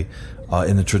se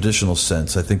in the traditional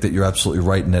sense. I think that you're absolutely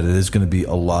right in that it is going to be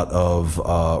a lot of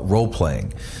role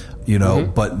playing.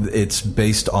 But it's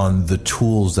based on the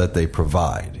tools that they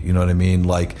provide. You know what I mean?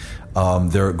 Like,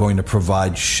 they're going to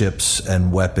provide ships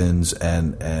and weapons,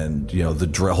 and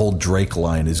the whole Drake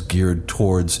line is geared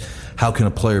towards how can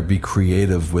a player be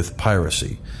creative with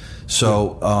piracy.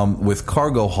 So with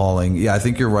cargo hauling, I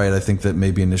think you're right. I think that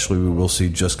maybe initially we will see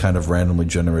just kind of randomly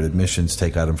generated missions,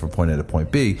 take item from point A to point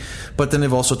B. But then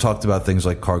they've also talked about things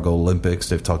like Cargo Olympics.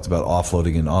 They've talked about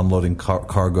offloading and unloading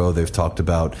cargo. They've talked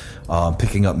about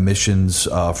picking up missions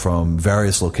from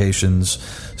various locations.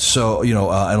 So,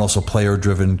 and also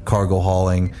player-driven cargo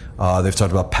hauling. They've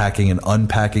talked about packing and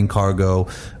unpacking cargo.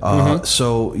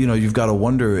 So, you've got to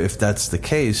wonder if that's the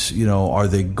case. Are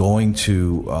they going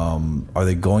to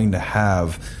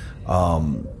have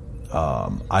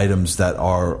items that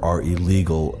are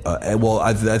illegal?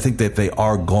 I think that they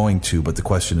are going to, but the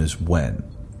question is when.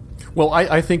 Well,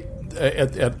 I think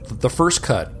at the first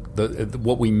cut,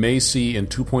 what we may see in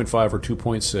 2.5 or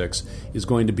 2.6 is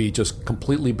going to be just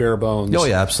completely bare bones. Oh,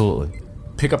 yeah, absolutely.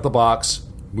 Pick up the box,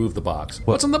 move the box.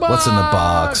 What's in the box? What's in the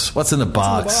box? What's in the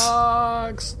box?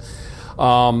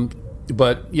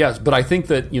 But I think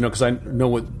that, because I know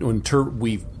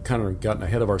we've kind of gotten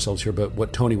ahead of ourselves here, but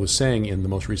what Tony was saying in the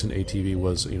most recent ATV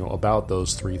was, about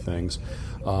those three things.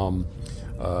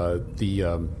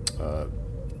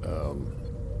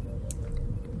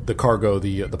 The cargo,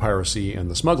 the piracy, and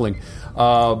the smuggling.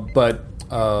 So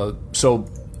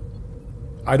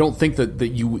I don't think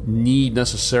that you need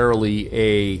necessarily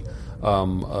a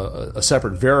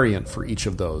separate variant for each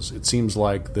of those. It seems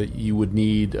like that you would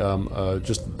need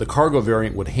just the cargo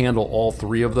variant would handle all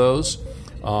three of those,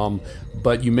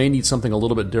 but you may need something a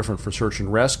little bit different for search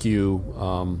and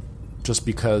rescue, just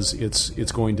because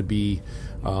it's going to be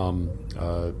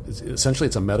essentially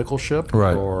it's a medical ship,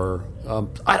 right? Or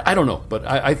I don't know, but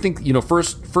I think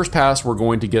first pass we're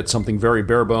going to get something very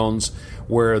bare bones,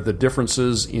 where the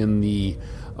differences in the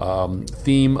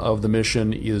theme of the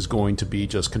mission is going to be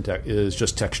just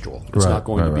textual. It's not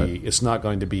going to be. It's not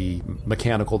going to be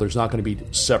mechanical. There's not going to be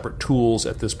separate tools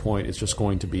at this point. It's just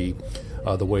going to be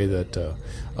the way that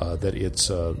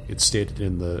it's stated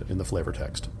in the flavor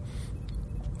text.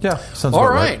 Yeah, sounds all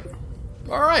right.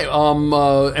 All right.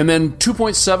 And then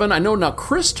 2.7. I know now.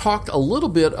 Chris talked a little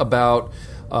bit about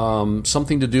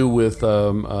something to do with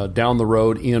down the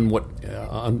road in what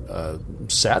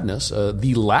sadness,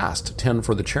 the last 10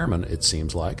 for the chairman. It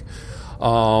seems like,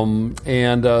 so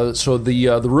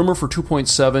the rumor for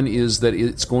 2.7 is that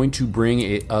it's going to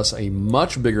bring us a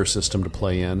much bigger system to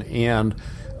play in, and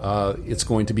it's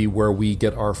going to be where we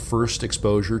get our first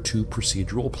exposure to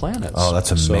procedural planets. Oh,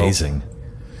 that's amazing.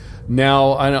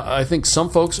 Now, I think some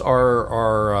folks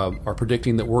are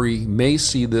predicting that we may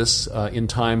see this in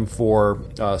time for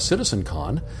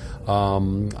CitizenCon.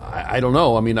 I don't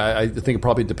know. I mean, I think it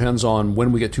probably depends on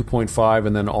when we get 2.5,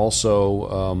 and then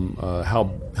also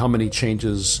how many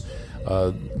changes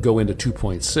go into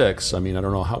 2.6. I mean, I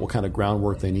don't know what kind of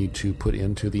groundwork they need to put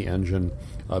into the engine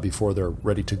before they're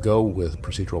ready to go with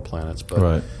procedural planets. But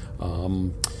Right.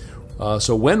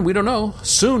 so when, we don't know.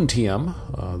 Soon,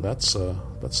 TM. That's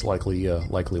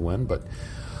likely when. But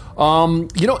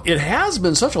it has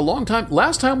been such a long time.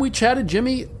 Last time we chatted,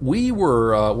 Jimmy, we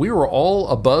were all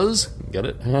abuzz. Get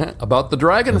it? About the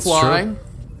Dragonfly. That's true.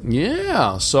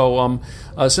 Yeah. So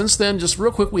since then, just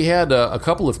real quick, we had a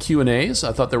couple of Q&As.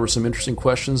 I thought there were some interesting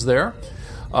questions there.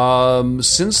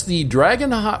 Since the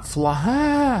Dragonfly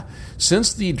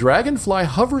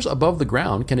hovers above the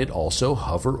ground, can it also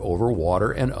hover over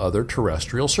water and other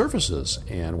terrestrial surfaces?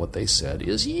 And what they said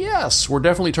is yes. We're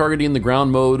definitely targeting the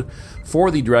ground mode for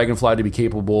the Dragonfly to be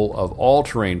capable of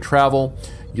all-terrain travel.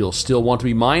 You'll still want to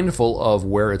be mindful of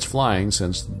where it's flying,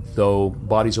 since though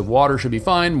bodies of water should be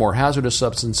fine, more hazardous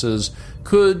substances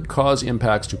could cause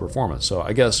impacts to performance. So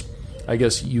I guess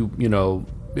you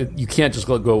can't just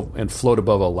go and float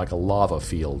above a lava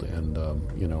field and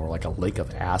or like a lake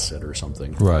of acid or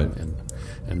something, right?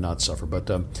 And not suffer.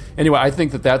 But anyway, I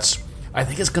think it's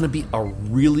going to be a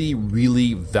really,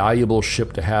 really valuable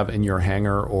ship to have in your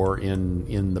hangar or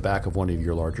in the back of one of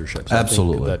your larger ships.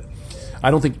 Absolutely. I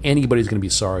don't think anybody's going to be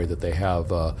sorry that they have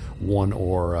 1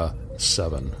 or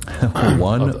 7.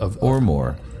 One or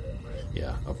more.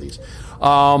 Yeah, of these.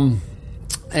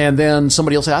 And then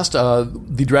somebody else asked,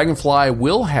 the Dragonfly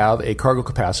will have a cargo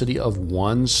capacity of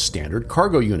 1 standard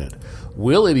cargo unit.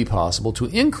 Will it be possible to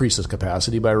increase this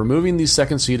capacity by removing the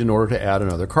second seat in order to add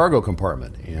another cargo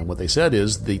compartment? And what they said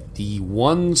is the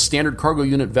 1 standard cargo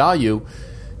unit value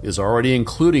is already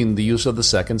including the use of the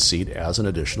second seat as an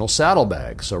additional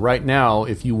saddlebag. So right now,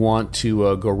 if you want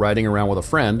to go riding around with a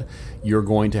friend, you're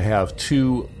going to have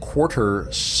 2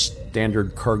 quarter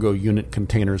standard cargo unit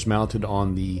containers mounted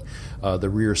on the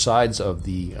rear sides of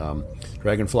the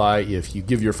Dragonfly. If you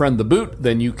give your friend the boot,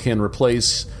 then you can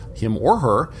replace him or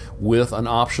her with an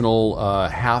optional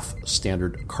half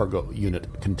standard cargo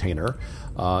unit container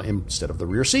instead of the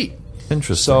rear seat.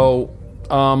 Interesting. So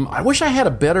I wish I had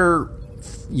a better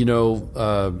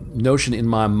notion in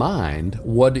my mind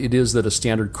what it is that a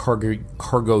standard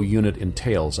cargo unit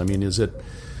entails. I mean, is it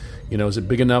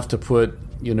big enough to put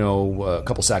a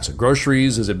couple sacks of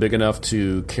groceries? Is it big enough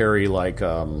to carry I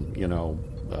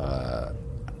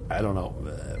don't know,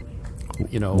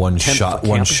 one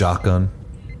shotgun?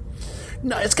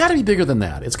 No, it's got to be bigger than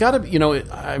that. It's got to be,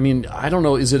 I mean, I don't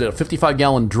know. Is it a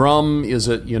 55-gallon drum? Is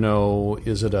it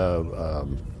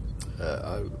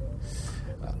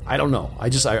I don't know.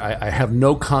 I have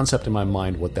no concept in my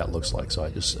mind what that looks like. So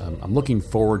I'm looking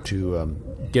forward to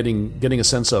getting a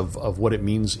sense of what it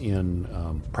means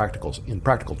in practical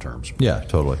terms. Yeah,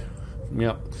 totally.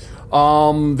 Yep.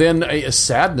 Then a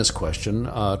sadness question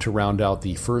to round out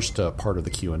the first part of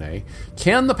the Q&A.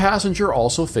 Can the passenger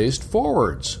also face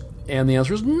forwards? And the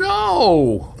answer is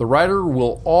no. The rider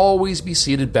will always be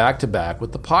seated back to back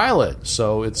with the pilot.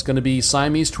 So it's going to be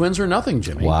Siamese twins or nothing,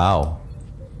 Jimmy. Wow.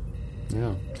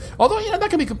 Yeah. Although that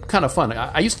can be kind of fun.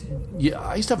 I used to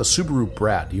have a Subaru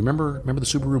Brat. Do you remember the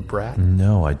Subaru Brat?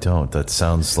 No, I don't. That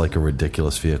sounds like a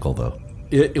ridiculous vehicle, though.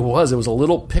 It was a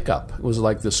little pickup. It was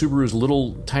like the Subaru's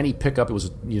little tiny pickup. It was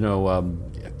a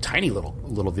tiny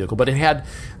little vehicle, but it had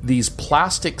these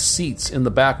plastic seats in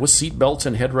the back with seat belts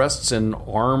and headrests and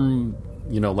arm,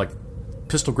 like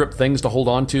pistol grip things to hold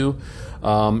on to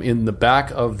in the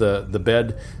back of the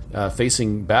bed.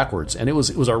 Facing backwards, and it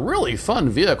was a really fun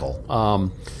vehicle.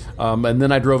 And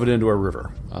then I drove it into a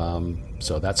river,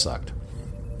 so that sucked.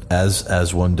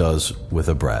 As one does with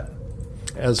a Brat,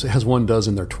 as one does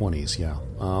in their 20s. Yeah.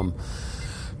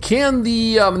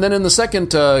 And then in the second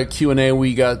Q&A,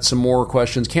 we got some more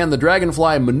questions. Can the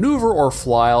Dragonfly maneuver or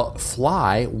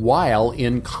fly while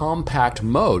in compact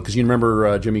mode? Because you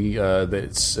remember, Jimmy, that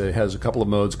it has a couple of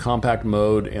modes: compact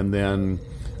mode, and then.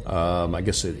 I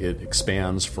guess it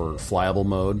expands for flyable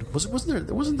mode. Wasn't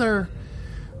there?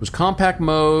 It was compact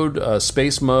mode,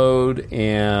 space mode,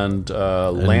 and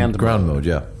land ground mode.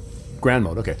 Yeah, ground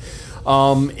mode. Okay,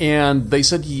 and they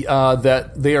said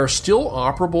that they are still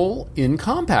operable in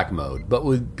compact mode, but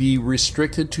would be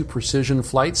restricted to precision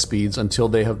flight speeds until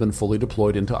they have been fully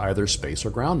deployed into either space or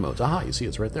ground modes. Aha, you see,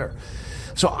 it's right there.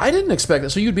 So I didn't expect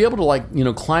that. So you'd be able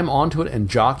to climb onto it and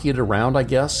jockey it around, I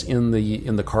guess, in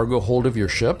the cargo hold of your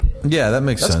ship. Yeah, that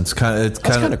makes sense. It's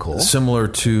kind of cool. Similar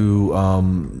to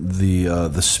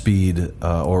the speed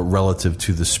or relative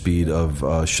to the speed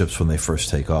of ships when they first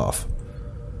take off.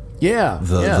 Yeah,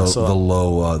 the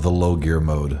low gear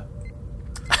mode.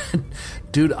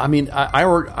 Dude, I mean,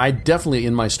 I definitely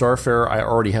in my Starfarer I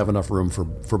already have enough room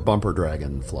for bumper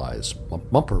dragonflies,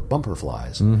 bumper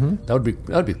flies. Mm-hmm. That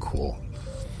would be cool.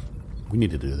 We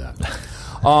need to do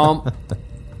that.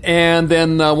 And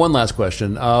then one last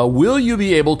question: will you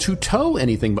be able to tow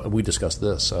anything? We discussed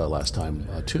this last time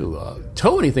too.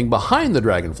 Tow anything behind the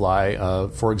Dragonfly,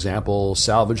 for example,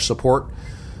 salvage support.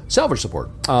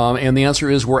 And the answer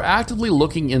is we're actively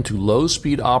looking into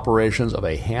low-speed operations of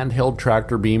a handheld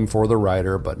tractor beam for the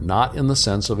rider, but not in the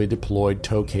sense of a deployed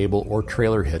tow cable or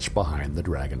trailer hitch behind the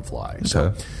Dragonfly. Okay.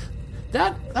 So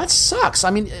that sucks. I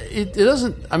mean, it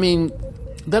doesn't. I mean,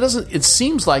 that doesn't. It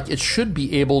seems like it should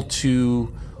be able to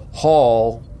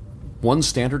haul one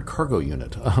standard cargo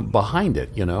unit behind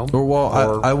it.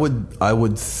 I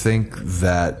would think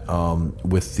that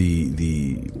with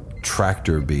the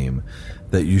tractor beam,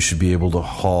 that you should be able to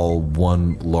haul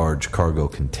one large cargo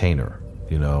container,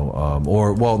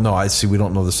 I see we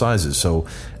don't know the sizes. So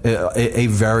a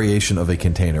variation of a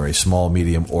container, a small,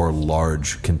 medium, or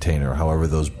large container, however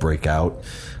those break out,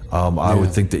 I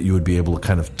would think that you would be able to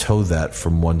kind of tow that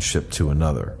from one ship to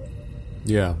another.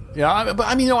 Yeah. Yeah. But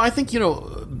I mean, I think,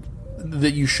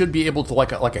 that you should be able to,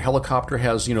 like a helicopter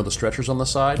has, the stretchers on the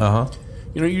side. Uh-huh.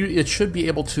 It should be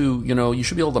able to, you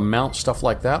should be able to mount stuff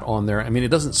like that on there. I mean, it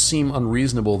doesn't seem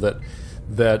unreasonable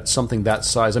that something that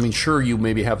size. I mean, sure, you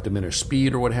maybe have diminished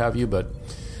speed or what have you, but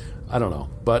I don't know.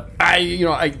 But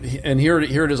and here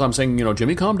it is. I'm saying,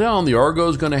 Jimmy, calm down. The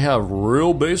Argo's going to have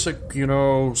real basic,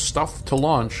 stuff to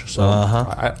launch. So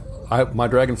my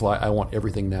Dragonfly, I want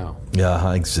everything now.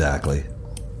 Yeah, exactly.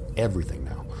 Everything now.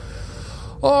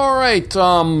 All right.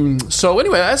 So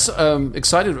anyway, that's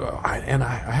excited, and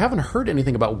I haven't heard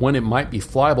anything about when it might be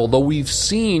flyable. Though we've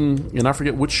seen, and I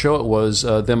forget which show it was,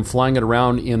 them flying it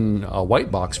around in a white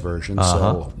box version.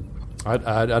 Uh-huh. So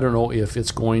I don't know if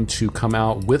it's going to come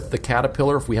out with the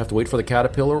Caterpillar, if we have to wait for the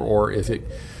Caterpillar, or if it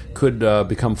could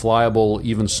become flyable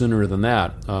even sooner than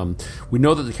that. We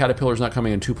know that the Caterpillar is not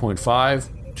coming in 2.5,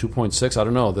 2.6. I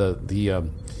don't know.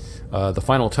 The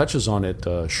final touches on it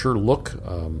sure look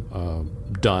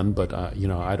done, but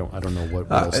I don't know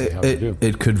what else they have to do.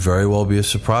 It could very well be a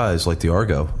surprise, like the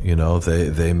Argo.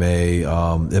 They may.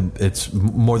 It's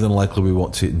more than likely we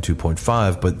won't see it in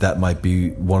 2.5, but that might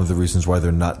be one of the reasons why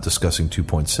they're not discussing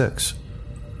 2.6.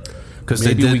 Because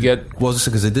they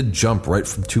did jump right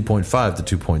from 2.5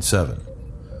 to 2.7.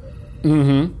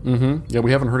 Yeah,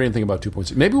 we haven't heard anything about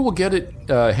 2.6. Maybe we'll get it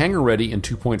hangar ready in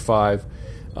 2.5.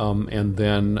 And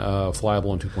then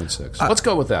flyable in 2.6. Let's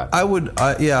go with that. I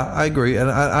agree,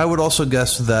 and I would also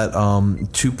guess that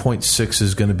 2.6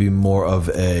 is going to be more of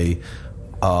a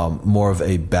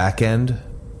back end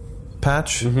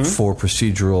patch for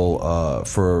procedural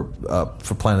for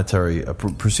planetary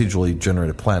procedurally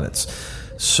generated planets.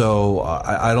 So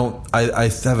I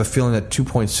have a feeling that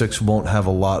 2.6 won't have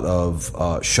a lot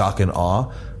of shock and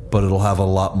awe, but it'll have a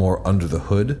lot more under the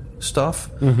hood stuff,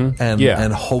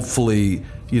 and hopefully.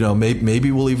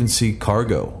 Maybe we'll even see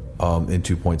cargo in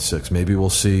 2.6. Maybe we'll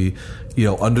see,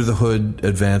 under the hood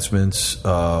advancements,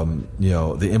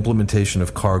 the implementation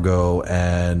of cargo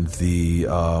and the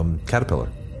Caterpillar.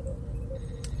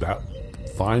 That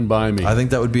fine by me. I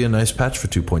think that would be a nice patch for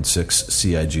 2.6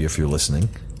 CIG if you're listening.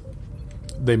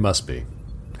 They must be.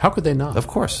 How could they not? Of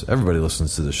course. Everybody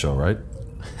listens to this show, right?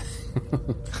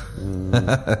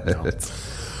 No.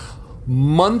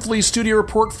 Monthly studio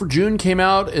report for June came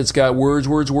out. It's got words,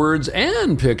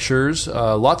 and pictures.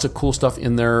 Lots of cool stuff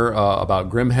in there about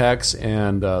Grimhex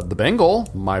and the Bengal,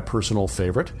 my personal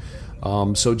favorite.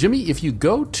 So, Jimmy, if you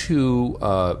go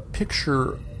to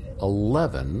picture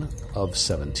 11 of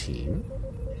 17.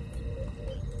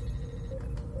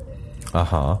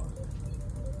 Uh-huh.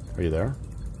 Are you there?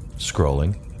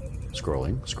 Scrolling.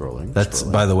 That's,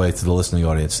 by the way, to the listening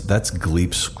audience, that's Gleep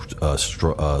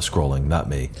scrolling, not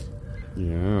me.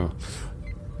 Yeah.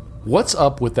 What's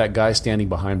up with that guy standing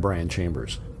behind Brian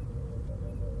Chambers?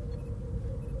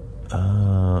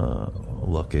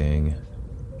 Looking.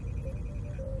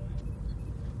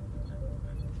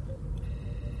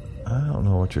 I don't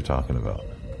know what you're talking about.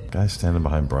 Guy standing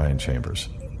behind Brian Chambers.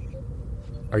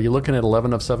 Are you looking at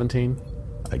 11 of 17?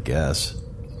 I guess.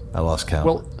 I lost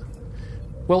count.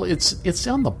 Well, it's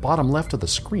on the bottom left of the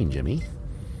screen, Jimmy.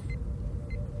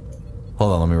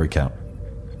 Hold on, let me recount.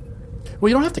 Well,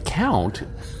 you don't have to count.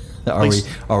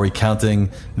 Are we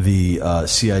counting the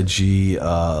CIG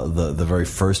the very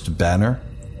first banner?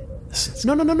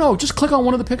 No. Just click on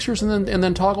one of the pictures and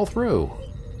then toggle through.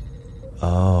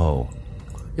 Oh,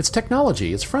 it's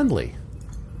technology. It's friendly.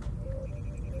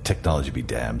 Technology be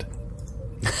damned.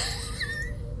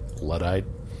 Luddite.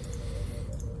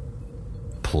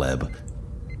 Pleb.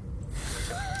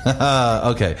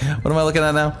 Okay, what am I looking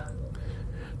at now?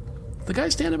 The guy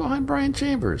standing behind Brian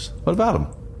Chambers. What about him?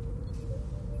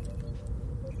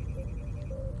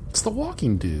 It's the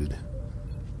walking dude.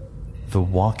 The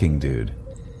walking dude.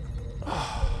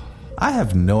 I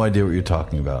have no idea what you're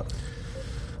talking about.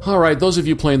 All right, those of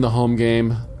you playing the home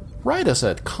game, write us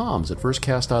at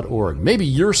comms@versecast.org. Maybe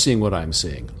you're seeing what I'm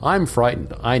seeing. I'm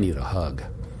frightened. I need a hug.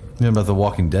 You know about the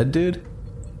Walking Dead dude?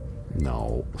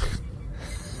 No.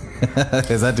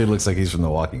 Because that dude looks like he's from The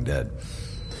Walking Dead.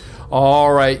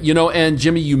 All right. And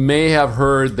Jimmy, you may have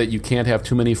heard that you can't have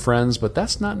too many friends, but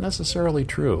that's not necessarily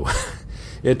true.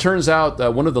 It turns out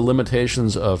that one of the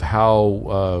limitations of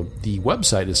how the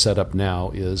website is set up now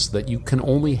is that you can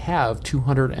only have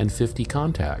 250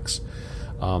 contacts.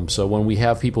 So when we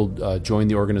have people join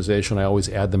the organization, I always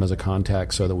add them as a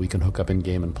contact so that we can hook up in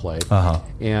game and play.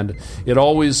 And it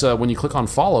always, when you click on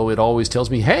follow, it always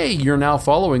tells me, hey, you're now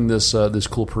following this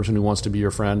cool person who wants to be your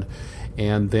friend.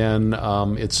 And then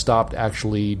it stopped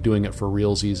actually doing it for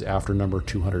realsies after number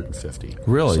 250.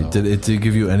 Really? So, did it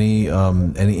give you any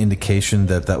indication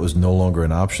that was no longer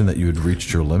an option, that you had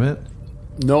reached your limit?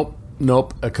 Nope.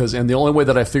 And the only way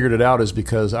that I figured it out is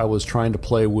because I was trying to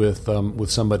play with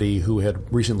somebody who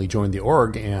had recently joined the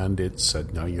org, and it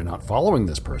said, no, you're not following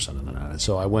this person. And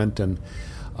so I went and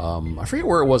I forget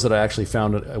where it was that I actually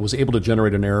found it. I was able to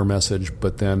generate an error message,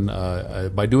 but then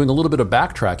by doing a little bit of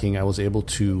backtracking, I was able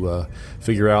to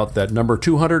figure out that number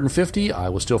 250, I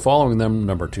was still following them.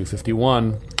 Number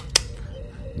 251,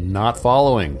 not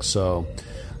following. So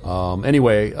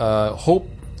anyway,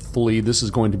 hopefully this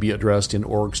is going to be addressed in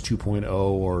orgs 2.0,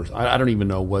 or I don't even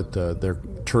know what their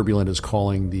Turbulent is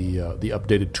calling the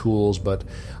updated tools, but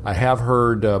I have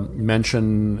heard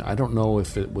mention, I don't know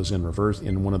if it was in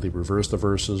one of the Reverse the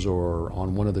Verses or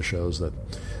on one of the shows,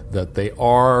 that they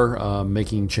are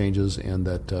making changes, and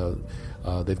that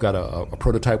they've got a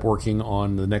prototype working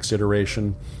on the next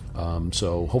iteration.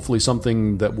 So hopefully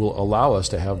something that will allow us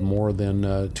to have more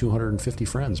than 250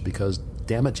 friends, because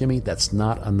damn it, Jimmy, that's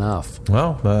not enough.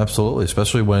 Well, absolutely,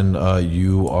 especially when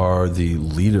you are the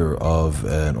leader of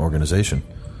an organization.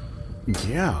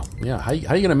 Yeah. How are you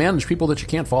going to manage people that you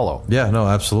can't follow? Yeah, no,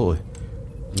 absolutely.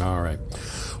 All right.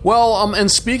 Well,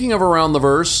 and speaking of Around the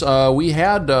Verse, we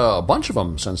had a bunch of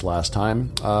them since last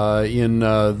time. In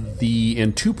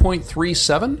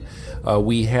 2.37,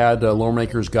 we had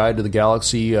Loremaker's Guide to the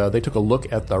Galaxy. They took a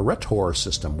look at the Retor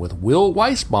system with Will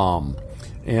Weisbaum.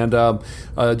 And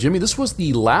Jimmy, this was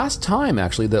the last time,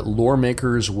 actually, that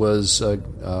Loremakers was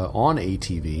on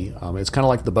ATV. It's kind of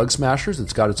like the Bug Smashers.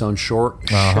 It's got its own short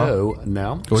show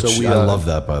now. Which I love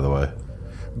that, by the way.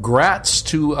 Grats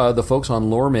to the folks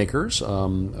on Loremakers.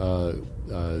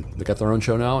 They got their own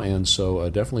show now, and so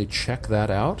definitely check that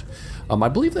out. I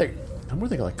believe were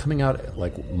they like coming out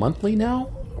like monthly now,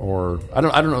 or I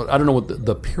don't know what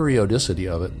the periodicity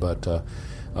of it, but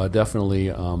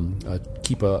definitely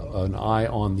keep an eye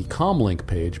on the Comlink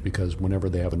page, because whenever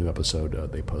they have a new episode,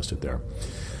 they post it there.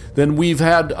 Then we've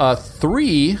had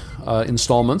 3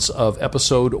 installments of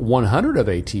episode 100 of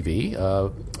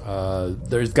ATV.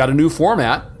 There's got a new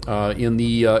format. In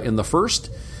the first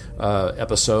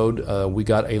episode, we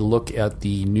got a look at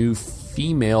the new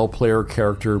female player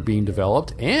character being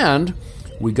developed, and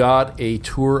we got a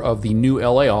tour of the new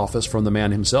LA office from the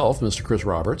man himself, Mr. Chris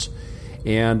Roberts.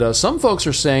 And some folks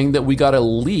are saying that we got a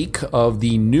leak of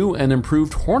the new and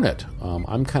improved Hornet.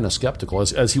 I'm kind of skeptical.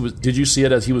 As he was, did you see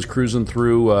it as he was cruising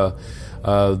through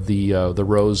the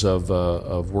rows of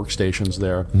workstations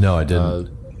there? No, I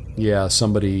didn't. Yeah,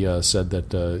 somebody said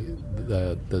that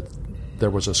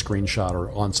there was a screenshot,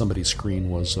 or on somebody's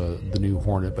screen was the new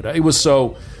Hornet, but it was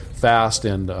so fast,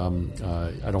 and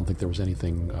I don't think there was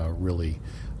anything really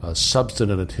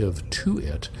substantive to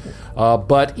it.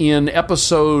 But in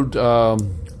episode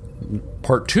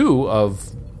part 2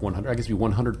 of 100, I guess it'd be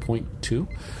 100.2,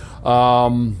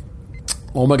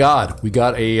 oh my God, we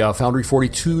got a Foundry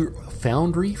 42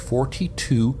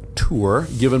 tour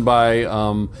given by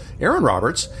Aaron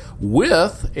Roberts,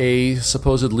 with a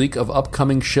supposed leak of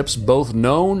upcoming ships, both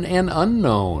known and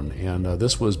unknown. And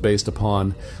this was based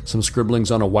upon some scribblings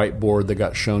on a whiteboard that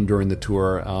got shown during the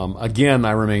tour. Again,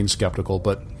 I remain skeptical,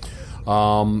 but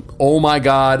oh my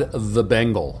God, the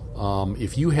Bengal.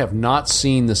 If you have not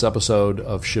seen this episode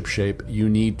of Shipshape, you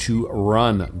need to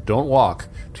run, don't walk,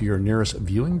 to your nearest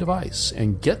viewing device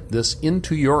and get this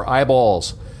into your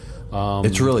eyeballs.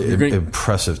 It's really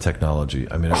impressive technology.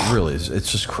 I mean, it really is.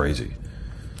 It's just crazy.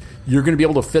 You're going to be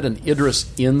able to fit an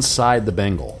Idris inside the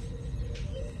Bengal.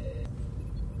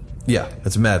 Yeah,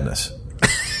 it's madness.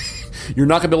 You're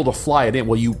not going to be able to fly it in.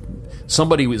 Well,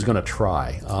 somebody is going to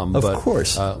try. Of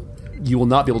course. You will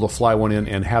not be able to fly one in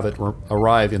and have it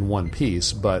arrive in one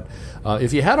piece. But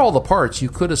if you had all the parts, you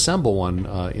could assemble one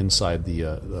inside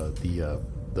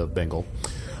the Bengal,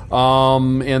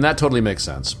 and that totally makes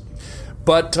sense.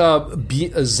 But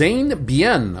Zane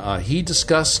Bien, he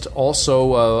discussed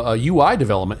also UI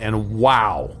development, and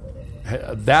wow,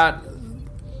 that.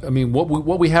 I mean,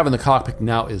 what we have in the cockpit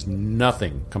now is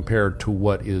nothing compared to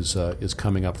what is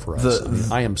coming up for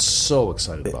us. I am so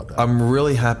excited about that. I'm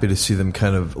really happy to see them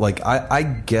kind of like I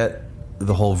get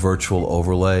the whole virtual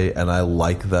overlay, and I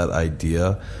like that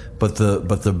idea. But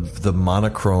the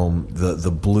monochrome,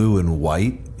 the blue and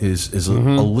white is a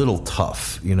little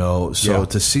tough, you know. So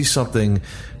to see something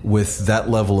with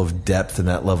that level of depth and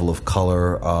that level of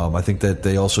color, I think that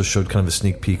they also showed kind of a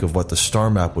sneak peek of what the star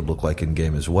map would look like in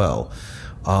game as well.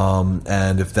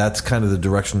 And if that's kind of the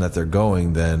direction that they're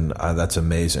going, then that's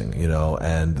amazing, you know.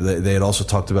 And they had also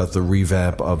talked about the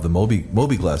revamp of the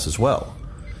Mobi-Glass as well.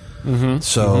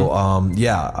 So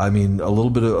I mean, a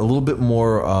little bit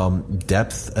more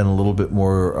depth and a little bit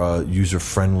more user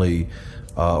friendly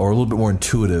or a little bit more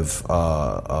intuitive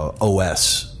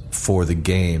OS for the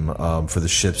game, for the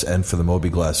ships and for the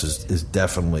Mobi-Glass is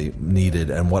definitely needed.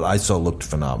 And what I saw looked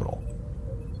phenomenal.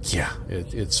 Yeah,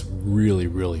 it's really,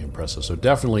 really impressive. So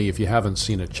definitely, if you haven't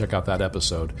seen it, check out that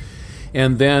episode.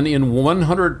 And then in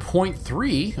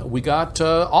 100.3, we got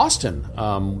Austin.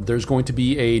 There's going to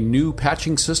be a new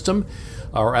patching system,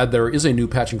 or there is a new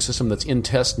patching system that's in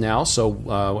test now.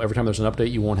 So every time there's an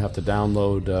update, you won't have to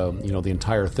download the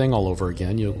entire thing all over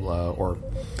again.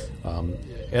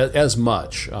 As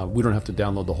much. We don't have to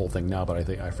download the whole thing now, but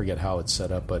I forget how it's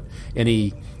set up. But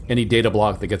any data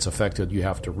block that gets affected, you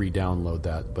have to re-download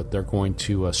that. But they're going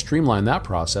to streamline that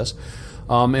process.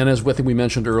 And as I think we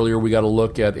mentioned earlier, we got a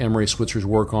look at Emery Switzer's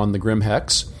work on the Grim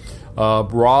Hex.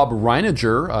 Rob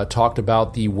Reininger talked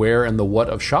about the where and the what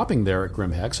of shopping there at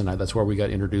Grim Hex, and that's where we got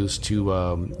introduced to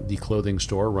the clothing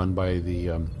store run by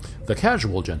the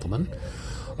Casual Gentleman.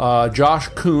 Josh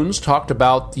Coons talked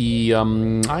about the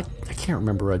I can't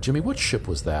remember, Jimmy, which ship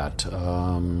was that?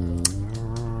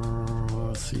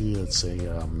 Let's see, is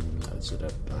it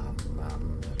a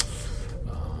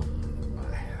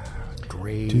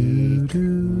Drake?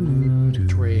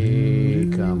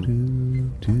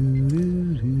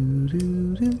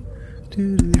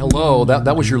 Hello,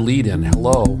 that was your lead-in.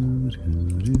 Hello.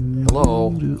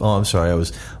 Oh, I'm sorry. I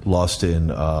was lost in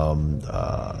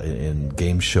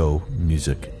game show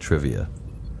music trivia.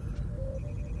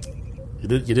 You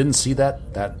didn't see that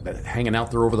hanging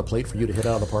out there over the plate for you to hit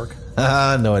out of the park?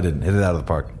 No, I didn't. Hit it out of the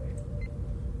park.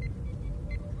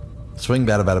 Swing,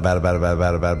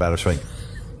 batter, swing.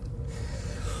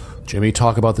 Jimmy,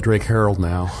 talk about the Drake Herald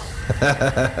now.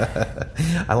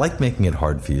 I like making it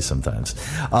hard for you sometimes.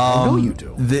 I know you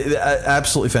do.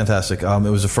 Absolutely fantastic. It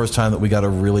was the first time that we got a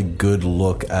really good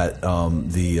look at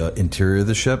the interior of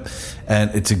the ship,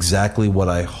 and it's exactly what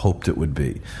I hoped it would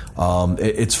be.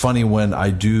 It's funny, when I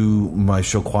do my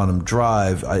show Quantum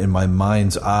Drive, in my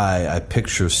mind's eye, I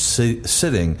picture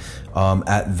sitting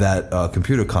at that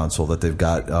computer console that they've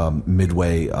got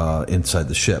midway inside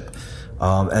the ship.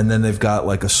 And then they've got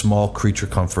like a small creature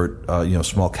comfort,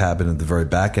 small cabin at the very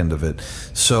back end of it.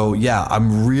 So yeah,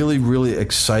 I'm really, really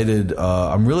excited.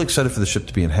 I'm really excited for the ship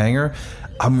to be in hangar.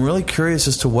 I'm really curious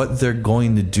as to what they're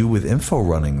going to do with info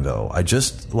running, though. I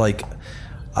just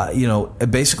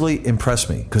basically impress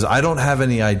me, because I don't have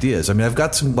any ideas. I mean, I've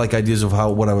got some ideas of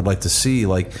what I would like to see,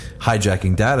 like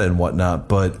hijacking data and whatnot,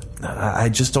 but I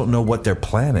just don't know what their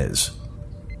plan is.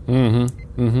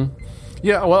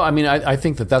 Yeah, well, I mean, I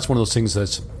think that's one of those things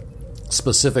that's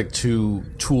specific to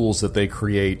tools that they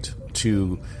create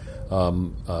to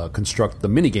construct the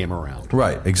minigame around.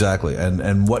 Right, exactly.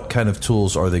 And what kind of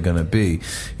tools are they going to be?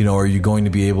 Are you going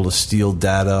to be able to steal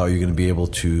data? Are you going to be able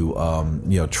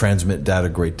to transmit data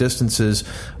great distances?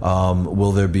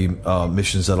 Will there be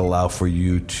missions that allow for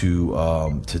you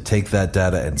to take that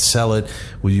data and sell it?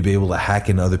 Will you be able to hack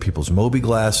in other people's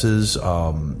Mobi-Glasses?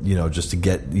 Just to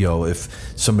get,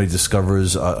 if somebody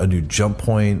discovers a new jump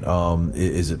point,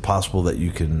 is it possible that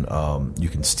you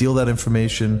can steal that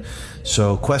information?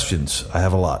 So questions, I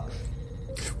have a lot.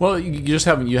 Well, you just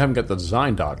haven't got the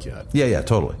design doc yet. Yeah,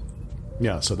 totally.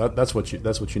 Yeah, so that's what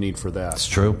you need for that. It's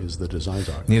true. Is the design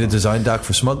doc. Need a design doc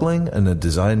for smuggling and a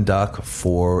design doc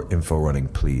for info running,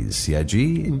 please.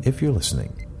 CIG, if you're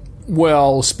listening.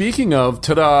 Well, speaking of,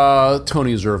 Tony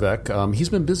Zervek, he's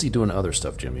been busy doing other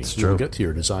stuff, Jimmy. It's true. We'll get to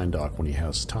your design doc when he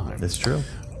has time. It's true.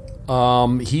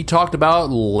 He talked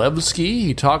about Levski.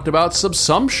 He talked about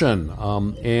Subsumption.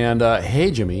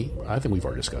 Hey, Jimmy, I think we've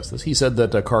already discussed this. He said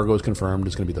that cargo is confirmed.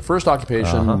 It's going to be the first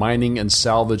occupation, mining and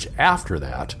salvage after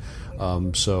that.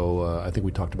 So I think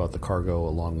we talked about the cargo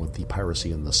along with the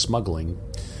piracy and the smuggling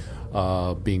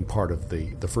being part of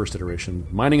the first iteration.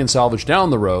 Mining and salvage down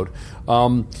the road.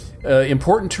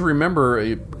 Important to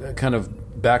remember, kind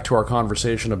of back to our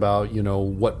conversation about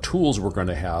what tools we're going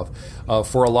to have.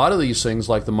 For a lot of these things,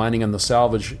 like the mining and the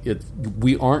salvage,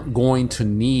 we aren't going to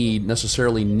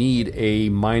necessarily need a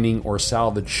mining or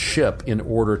salvage ship in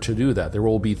order to do that. There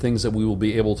will be things that we will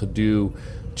be able to do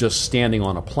just standing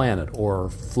on a planet or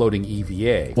floating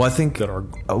EVA. Well, I think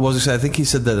I think he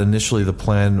said that initially the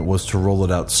plan was to roll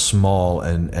it out small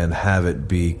and have it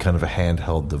be kind of a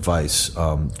handheld device,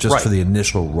 just right. for the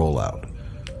initial rollout.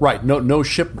 Right. No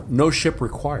ship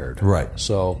required. Right.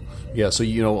 So yeah. So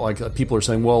like people are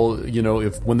saying, well,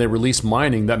 if when they release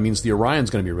mining, that means the Orion's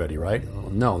going to be ready, right?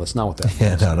 No, that's not what that means.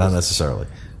 Yeah, no, not necessarily.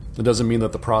 It doesn't mean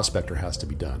that the prospector has to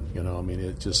be done.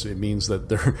 It means that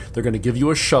they're going to give you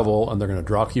a shovel and they're going to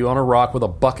drop you on a rock with a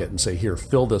bucket and say, "Here,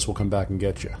 fill this. We'll come back and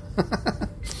get you."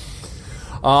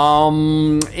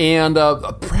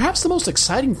 Perhaps the most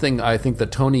exciting thing I think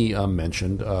that Tony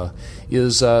mentioned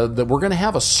is that we're going to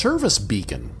have a service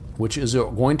beacon, which is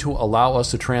going to allow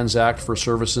us to transact for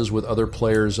services with other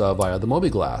players via the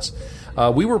Mobiglass.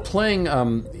 We were playing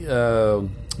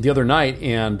the other night,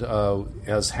 and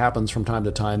as happens from time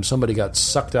to time, somebody got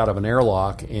sucked out of an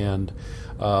airlock, and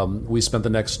we spent the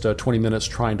next 20 minutes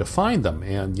trying to find them.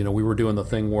 And, we were doing the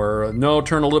thing where, no,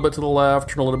 turn a little bit to the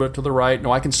left, turn a little bit to the right.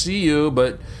 No, I can see you,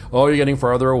 but, you're getting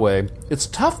farther away. It's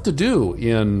tough to do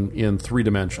in 3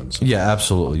 dimensions. Yeah,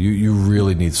 absolutely. You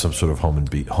really need some sort of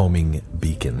homing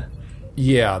beacon.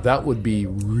 Yeah, that would be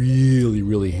really,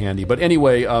 really handy. But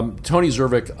anyway, Tony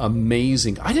Zervik,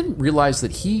 amazing. I didn't realize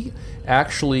that he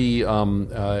actually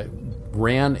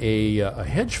ran a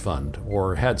hedge fund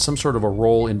or had some sort of a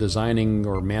role in designing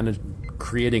or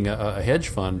creating a hedge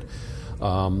fund.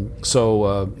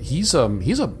 So he's a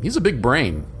big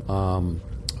brain.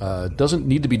 Doesn't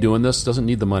need to be doing this. Doesn't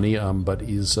need the money. But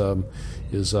is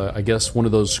I guess one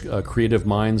of those creative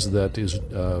minds that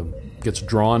gets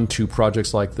drawn to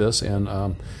projects like this.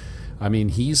 And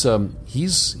he's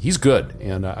good.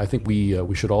 And I think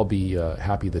we should all be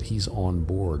happy that he's on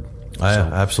board. Yeah,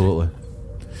 absolutely.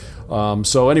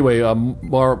 So anyway,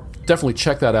 definitely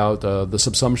check that out. The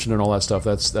subsumption and all that stuff.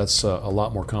 That's a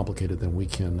lot more complicated than we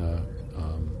can.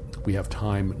 We have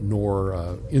time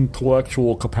nor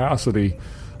intellectual capacity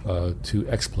to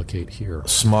explicate here.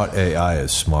 Smart AI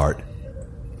is smart.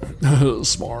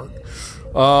 Smart.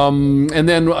 And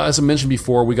then, as I mentioned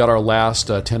before, we got our last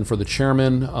 10 for the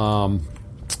chairman.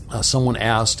 Someone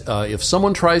asked, if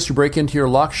someone tries to break into your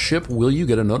locked ship, will you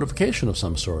get a notification of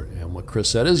some sort? And what Chris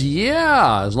said is,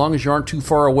 yeah, as long as you aren't too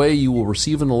far away, you will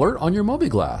receive an alert on your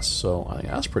Mobiglass. So I think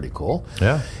that's pretty cool.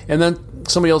 Yeah. And then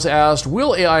somebody else asked,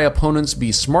 will AI opponents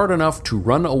be smart enough to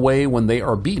run away when they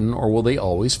are beaten, or will they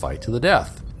always fight to the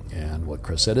death? And what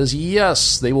Chris said is,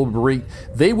 yes, they will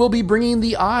be bringing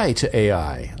the eye to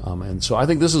AI. And so I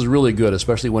think this is really good,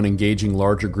 especially when engaging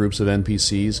larger groups of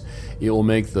NPCs. It will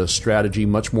make the strategy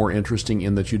much more interesting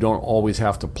in that you don't always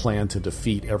have to plan to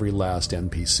defeat every last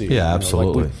NPC. Yeah,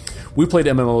 absolutely. We played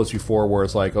MMOs before where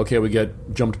it's like, okay, we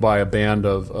get jumped by a band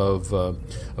of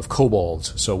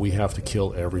kobolds, so we have to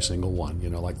kill every single one.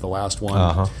 Like the last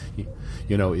one.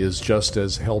 Is just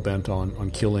as hell-bent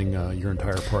on killing your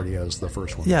entire party as the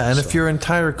first one. Yeah, and if your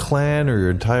entire clan or your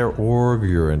entire org or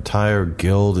your entire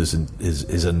guild is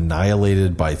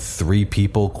annihilated by 3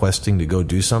 people questing to go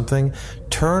do something,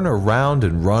 turn around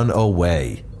and run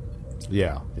away.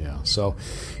 Yeah. So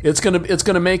it's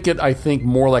gonna make it, I think,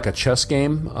 more like a chess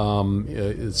game.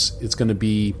 It's going to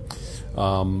be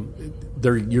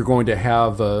you're going to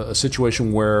have a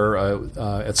situation where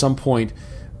at some point,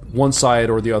 one side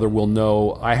or the other will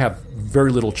know I have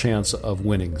very little chance of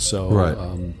winning. So right.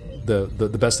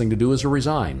 The best thing to do is to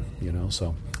resign.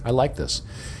 So I like this,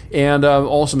 and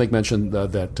also make mention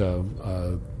that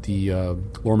the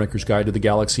Lore Maker's Guide to the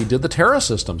Galaxy did the Terra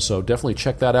system. So definitely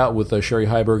check that out with Sherry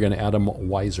Heiberg and Adam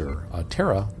Weiser.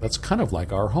 Terra, that's kind of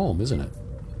like our home, isn't it?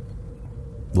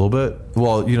 A little bit.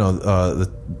 Well, the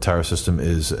Terra system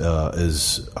is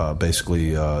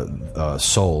basically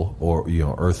Sol, or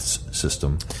Earth's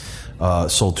system,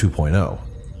 Sol 2.0.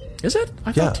 Is it?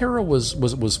 I thought Terra was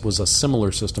a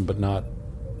similar system, but not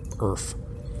Earth.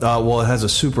 Well, it has a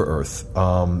super Earth,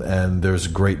 and there's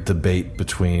great debate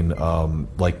between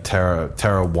like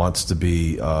Terra wants to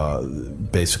be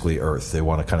basically Earth. They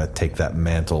want to kind of take that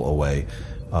mantle away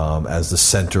as the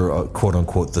center, quote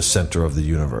unquote, the center of the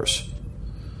universe.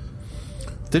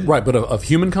 Right, but of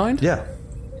humankind? Yeah.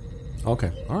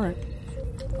 Okay, all right.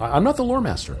 I'm not the lore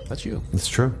master. That's you. It's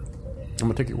true. I'm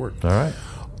going to take your word. All right.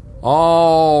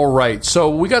 All right. So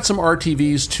we got some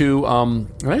RTVs too. And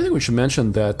I think we should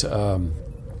mention that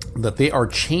that they are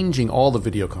changing all the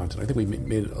video content. I think we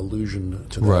made an allusion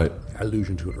to that. Right.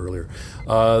 Allusion to it earlier.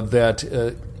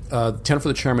 That Ten for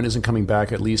the Chairman isn't coming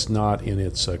back, at least not in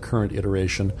its current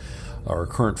iteration or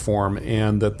current form,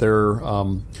 and that there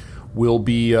will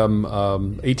be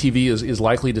ATV is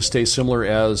likely to stay similar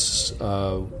as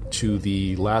to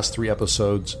the last 3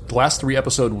 episodes. The last 3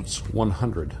 episodes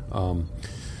 100.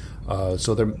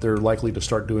 So they're likely to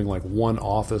start doing like one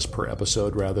office per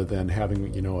episode rather than having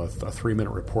a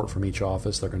 3-minute report from each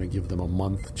office. They're going to give them a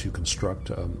month to construct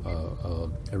a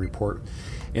report,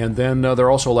 and then they're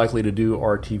also likely to do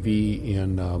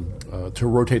RTV to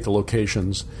rotate the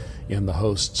locations and the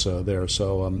hosts there.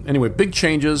 So anyway, big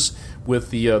changes with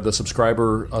the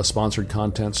subscriber sponsored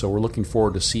content. So we're looking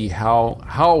forward to see how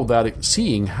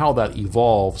that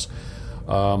evolves.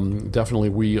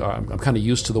 Definitely, I'm kind of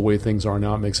used to the way things are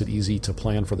now. It makes it easy to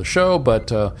plan for the show, but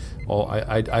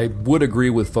I would agree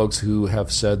with folks who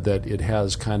have said that it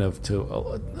has kind of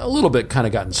a little bit kind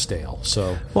of gotten stale.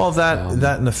 So, well, that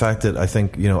and the fact that I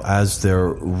think as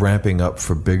they're ramping up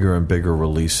for bigger and bigger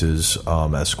releases,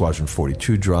 as Squadron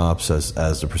 42 drops, as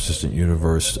the Persistent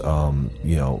Universe,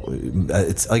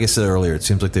 it's like I said earlier, it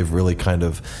seems like they've really kind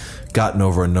of gotten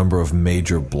over a number of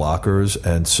major blockers,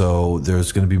 and so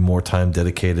there's going to be more time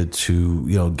dedicated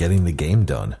to getting the game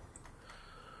done.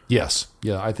 Yes,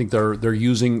 yeah, I think they're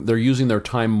using their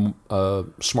time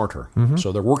smarter. Mm-hmm.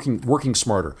 So they're working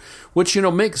smarter, which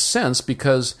makes sense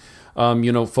because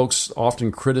folks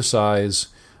often criticize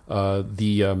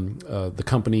the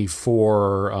company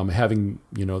for having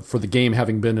for the game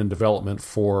having been in development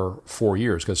for 4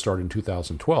 years, because it started in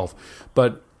 2012,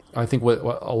 but I think what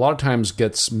a lot of times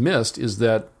gets missed is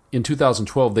that in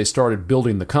 2012 they started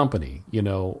building the company, at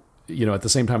the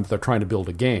same time that they're trying to build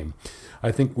a game.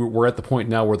 I think we're at the point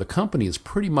now where the company is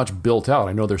pretty much built out.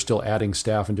 I know they're still adding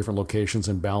staff in different locations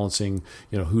and balancing,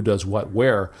 who does what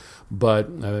where,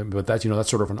 but that's that's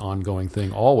sort of an ongoing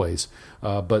thing always.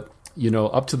 But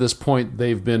up to this point,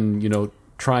 they've been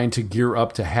trying to gear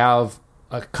up to have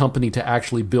a company to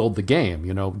actually build the game.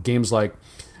 Games like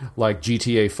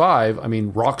GTA 5, I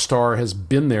mean, Rockstar has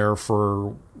been there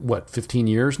for, 15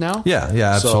 years now? Yeah,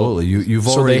 absolutely. You've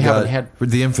already got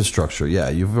the infrastructure. Yeah,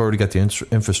 you've already got the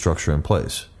infrastructure in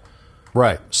place.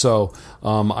 Right. So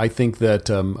I think that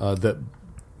that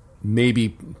maybe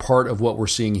part of what we're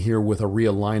seeing here with a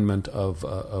realignment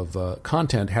of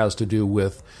content has to do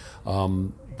with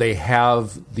they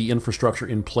have the infrastructure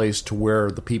in place to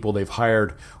where the people they've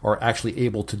hired are actually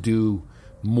able to do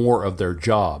more of their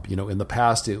job. In the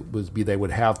past they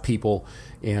would have people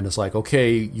and it's like,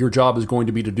 okay, your job is going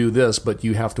to be to do this, but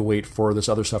you have to wait for this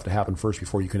other stuff to happen first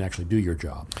before you can actually do your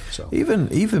job. So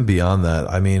even beyond that,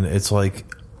 I mean, it's like,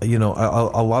 a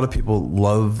lot of people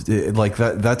love like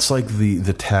that. That's like the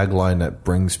tagline that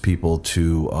brings people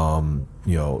to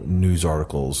news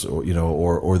articles,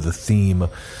 or the theme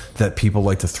that people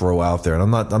like to throw out there. And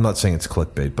I'm not saying it's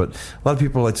clickbait, but a lot of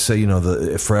people like to say,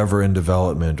 the forever in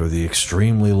development or the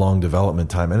extremely long development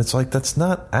time, and it's like that's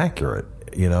not accurate,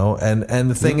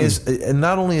 And the thing is, and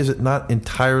not only is it not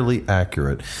entirely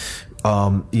accurate.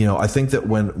 I think that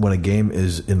when a game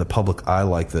is in the public eye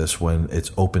like this, when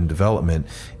it's open development,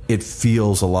 it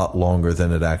feels a lot longer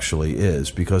than it actually is,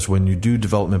 because when you do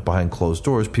development behind closed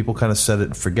doors, people kind of set it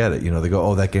and forget it. They go,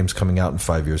 oh, that game's coming out in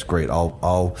 5 years. Great.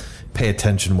 I'll pay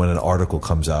attention when an article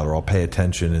comes out, or I'll pay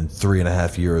attention in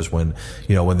 3.5 years when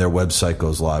their website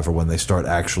goes live, or when they start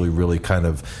actually really kind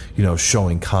of,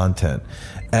 showing content.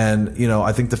 And,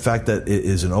 I think the fact that it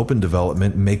is an open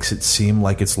development makes it seem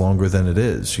like it's longer than it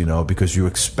is, because you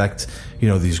expect,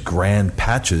 these grand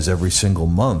patches every single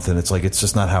month. And it's like, it's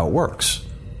just not how it works.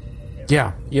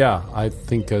 Yeah. I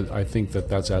think that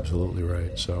that's absolutely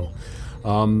right. So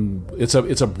it's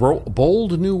a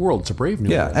bold new world. It's a brave new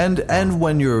world. Yeah, and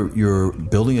when you're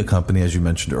building a company, as you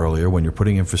mentioned earlier, when you're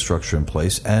putting infrastructure in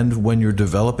place, and when you're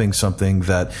developing something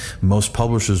that most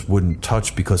publishers wouldn't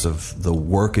touch because of the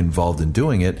work involved in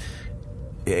doing it,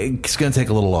 it's going to take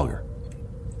a little longer.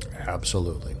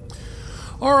 Absolutely.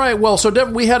 All right, well, so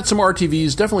we had some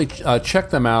RTVs. Definitely check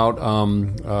them out.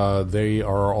 They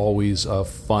are always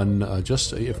fun,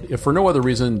 just if for no other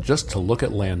reason, just to look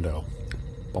at Lando.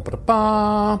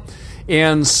 Ba-ba-da-ba.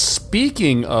 And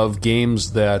speaking of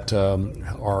games that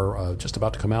are just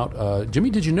about to come out, Jimmy,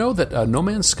 did you know that No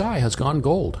Man's Sky has gone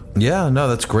gold? Yeah, no,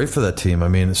 that's great for that team. I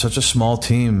mean, it's such a small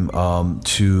team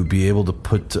to be able to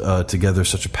put together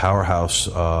such a powerhouse,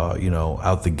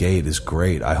 out the gate is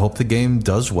great. I hope the game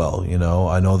does well.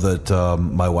 I know that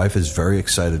my wife is very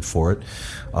excited for it.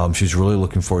 She's really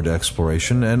looking forward to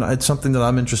exploration, and it's something that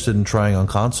I'm interested in trying on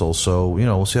console. So,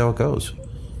 we'll see how it goes.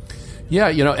 Yeah,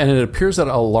 and it appears that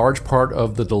a large part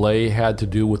of the delay had to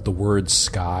do with the word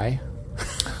sky.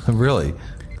 Really?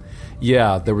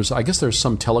 Yeah, I guess there's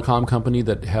some telecom company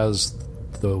that has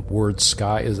the word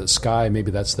sky. Is it Sky? Maybe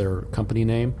that's their company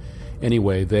name.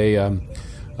 Anyway, there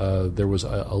was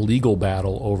a legal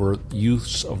battle over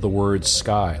use of the word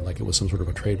sky, like it was some sort of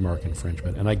a trademark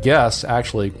infringement. And I guess,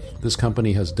 actually, this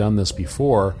company has done this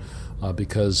before,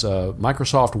 because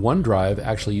Microsoft OneDrive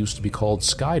actually used to be called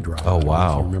SkyDrive. Oh,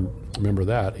 wow. I don't know if you remember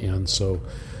that. And so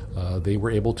they were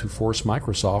able to force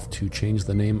Microsoft to change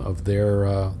the name of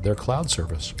their cloud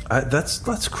service.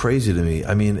 That's crazy to me.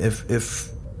 I mean,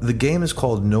 if the game is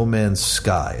called No Man's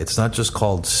Sky, it's not just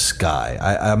called Sky.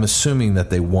 I'm assuming that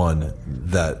they won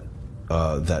that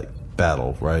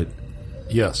battle, right?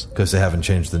 Yes. Because they haven't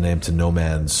changed the name to No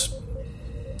Man's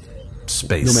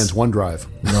Space. No Man's OneDrive.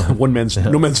 No Man's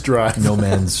Drive. No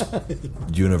Man's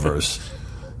Universe.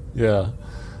 Yeah.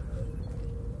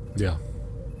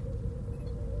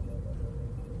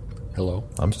 Hello?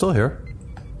 I'm still here.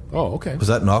 Oh, okay. Was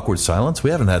that an awkward silence?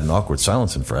 We haven't had an awkward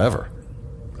silence in forever.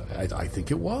 I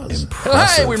think it was.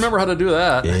 Impressive. Hey, we remember how to do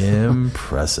that.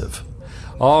 Impressive.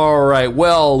 All right.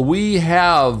 Well, we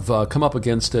have come up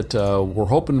against it. We're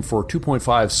hoping for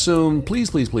 2.5 soon.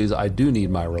 Please, I do need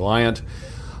my Reliant.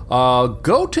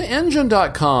 Go to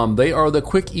Engine.com. They are the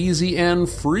quick, easy, and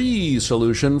free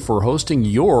solution for hosting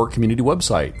your community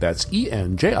website. That's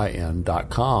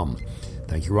ENJIN.com.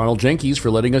 Thank you, Ronald Jenkins, for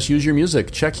letting us use your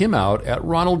music. Check him out at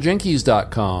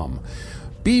ronaldjenkins.com.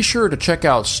 Be sure to check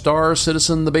out Star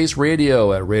Citizen The Base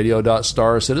Radio at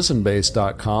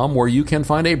radio.starcitizenbase.com, where you can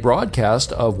find a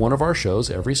broadcast of one of our shows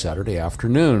every Saturday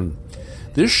afternoon.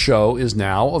 This show is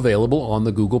now available on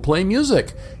the Google Play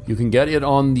Music. You can get it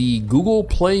on the Google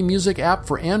Play Music app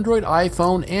for Android,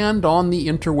 iPhone, and on the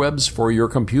interwebs for your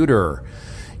computer.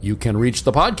 You can reach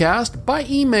the podcast by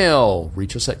email.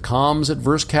 Reach us at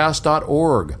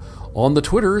comms@versecast.org. On the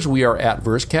Twitters, we are at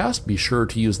Versecast. Be sure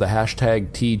to use the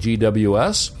hashtag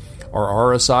TGWS.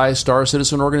 Our RSI Star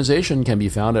Citizen organization can be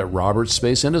found at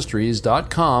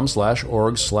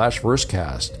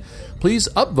robertspaceindustriescom/org/Versecast. Please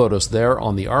upvote us there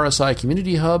on the RSI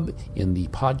Community Hub in the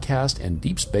podcast and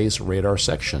Deep Space Radar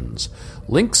sections.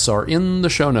 Links are in the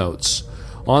show notes.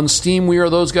 On Steam, we are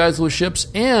Those Guys with Ships,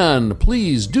 and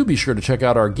please do be sure to check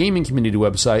out our gaming community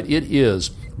website. It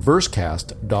is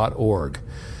versecast.org.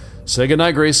 Say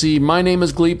goodnight, Gracie. My name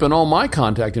is Gleep, and all my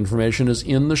contact information is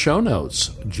in the show notes.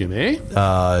 Jimmy?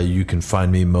 You can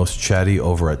find me most chatty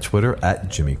over at Twitter at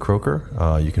Jimmy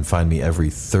Croker. You can find me every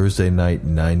Thursday night,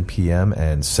 9 p.m.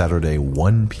 and Saturday,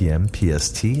 1 p.m.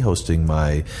 PST, hosting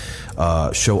my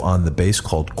show on the base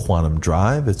called Quantum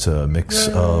Drive. It's a mix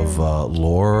of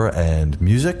lore and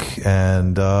music,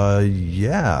 and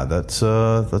that's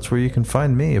where you can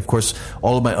find me. Of course,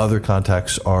 all of my other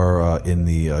contacts are in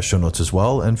the show notes as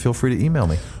well, and feel free to email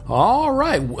me. All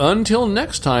right. Until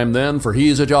next time, then, for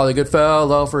he's a jolly good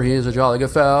fellow, for he's a jolly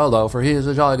good fellow, for he's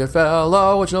a jolly good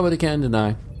fellow, which nobody can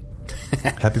deny.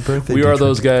 Happy birthday, We Dietrich. are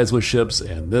Those Guys with Ships,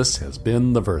 and this has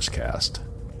been the Versecast.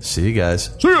 See you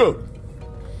guys. See ya!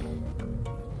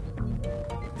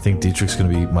 I think Dietrich's going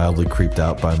to be mildly creeped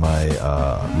out by my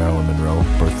Marilyn Monroe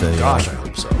birthday Gosh, I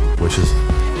hope so. wishes.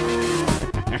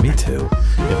 Me too.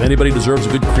 If anybody deserves a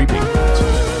good creeping,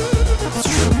 It's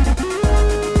true.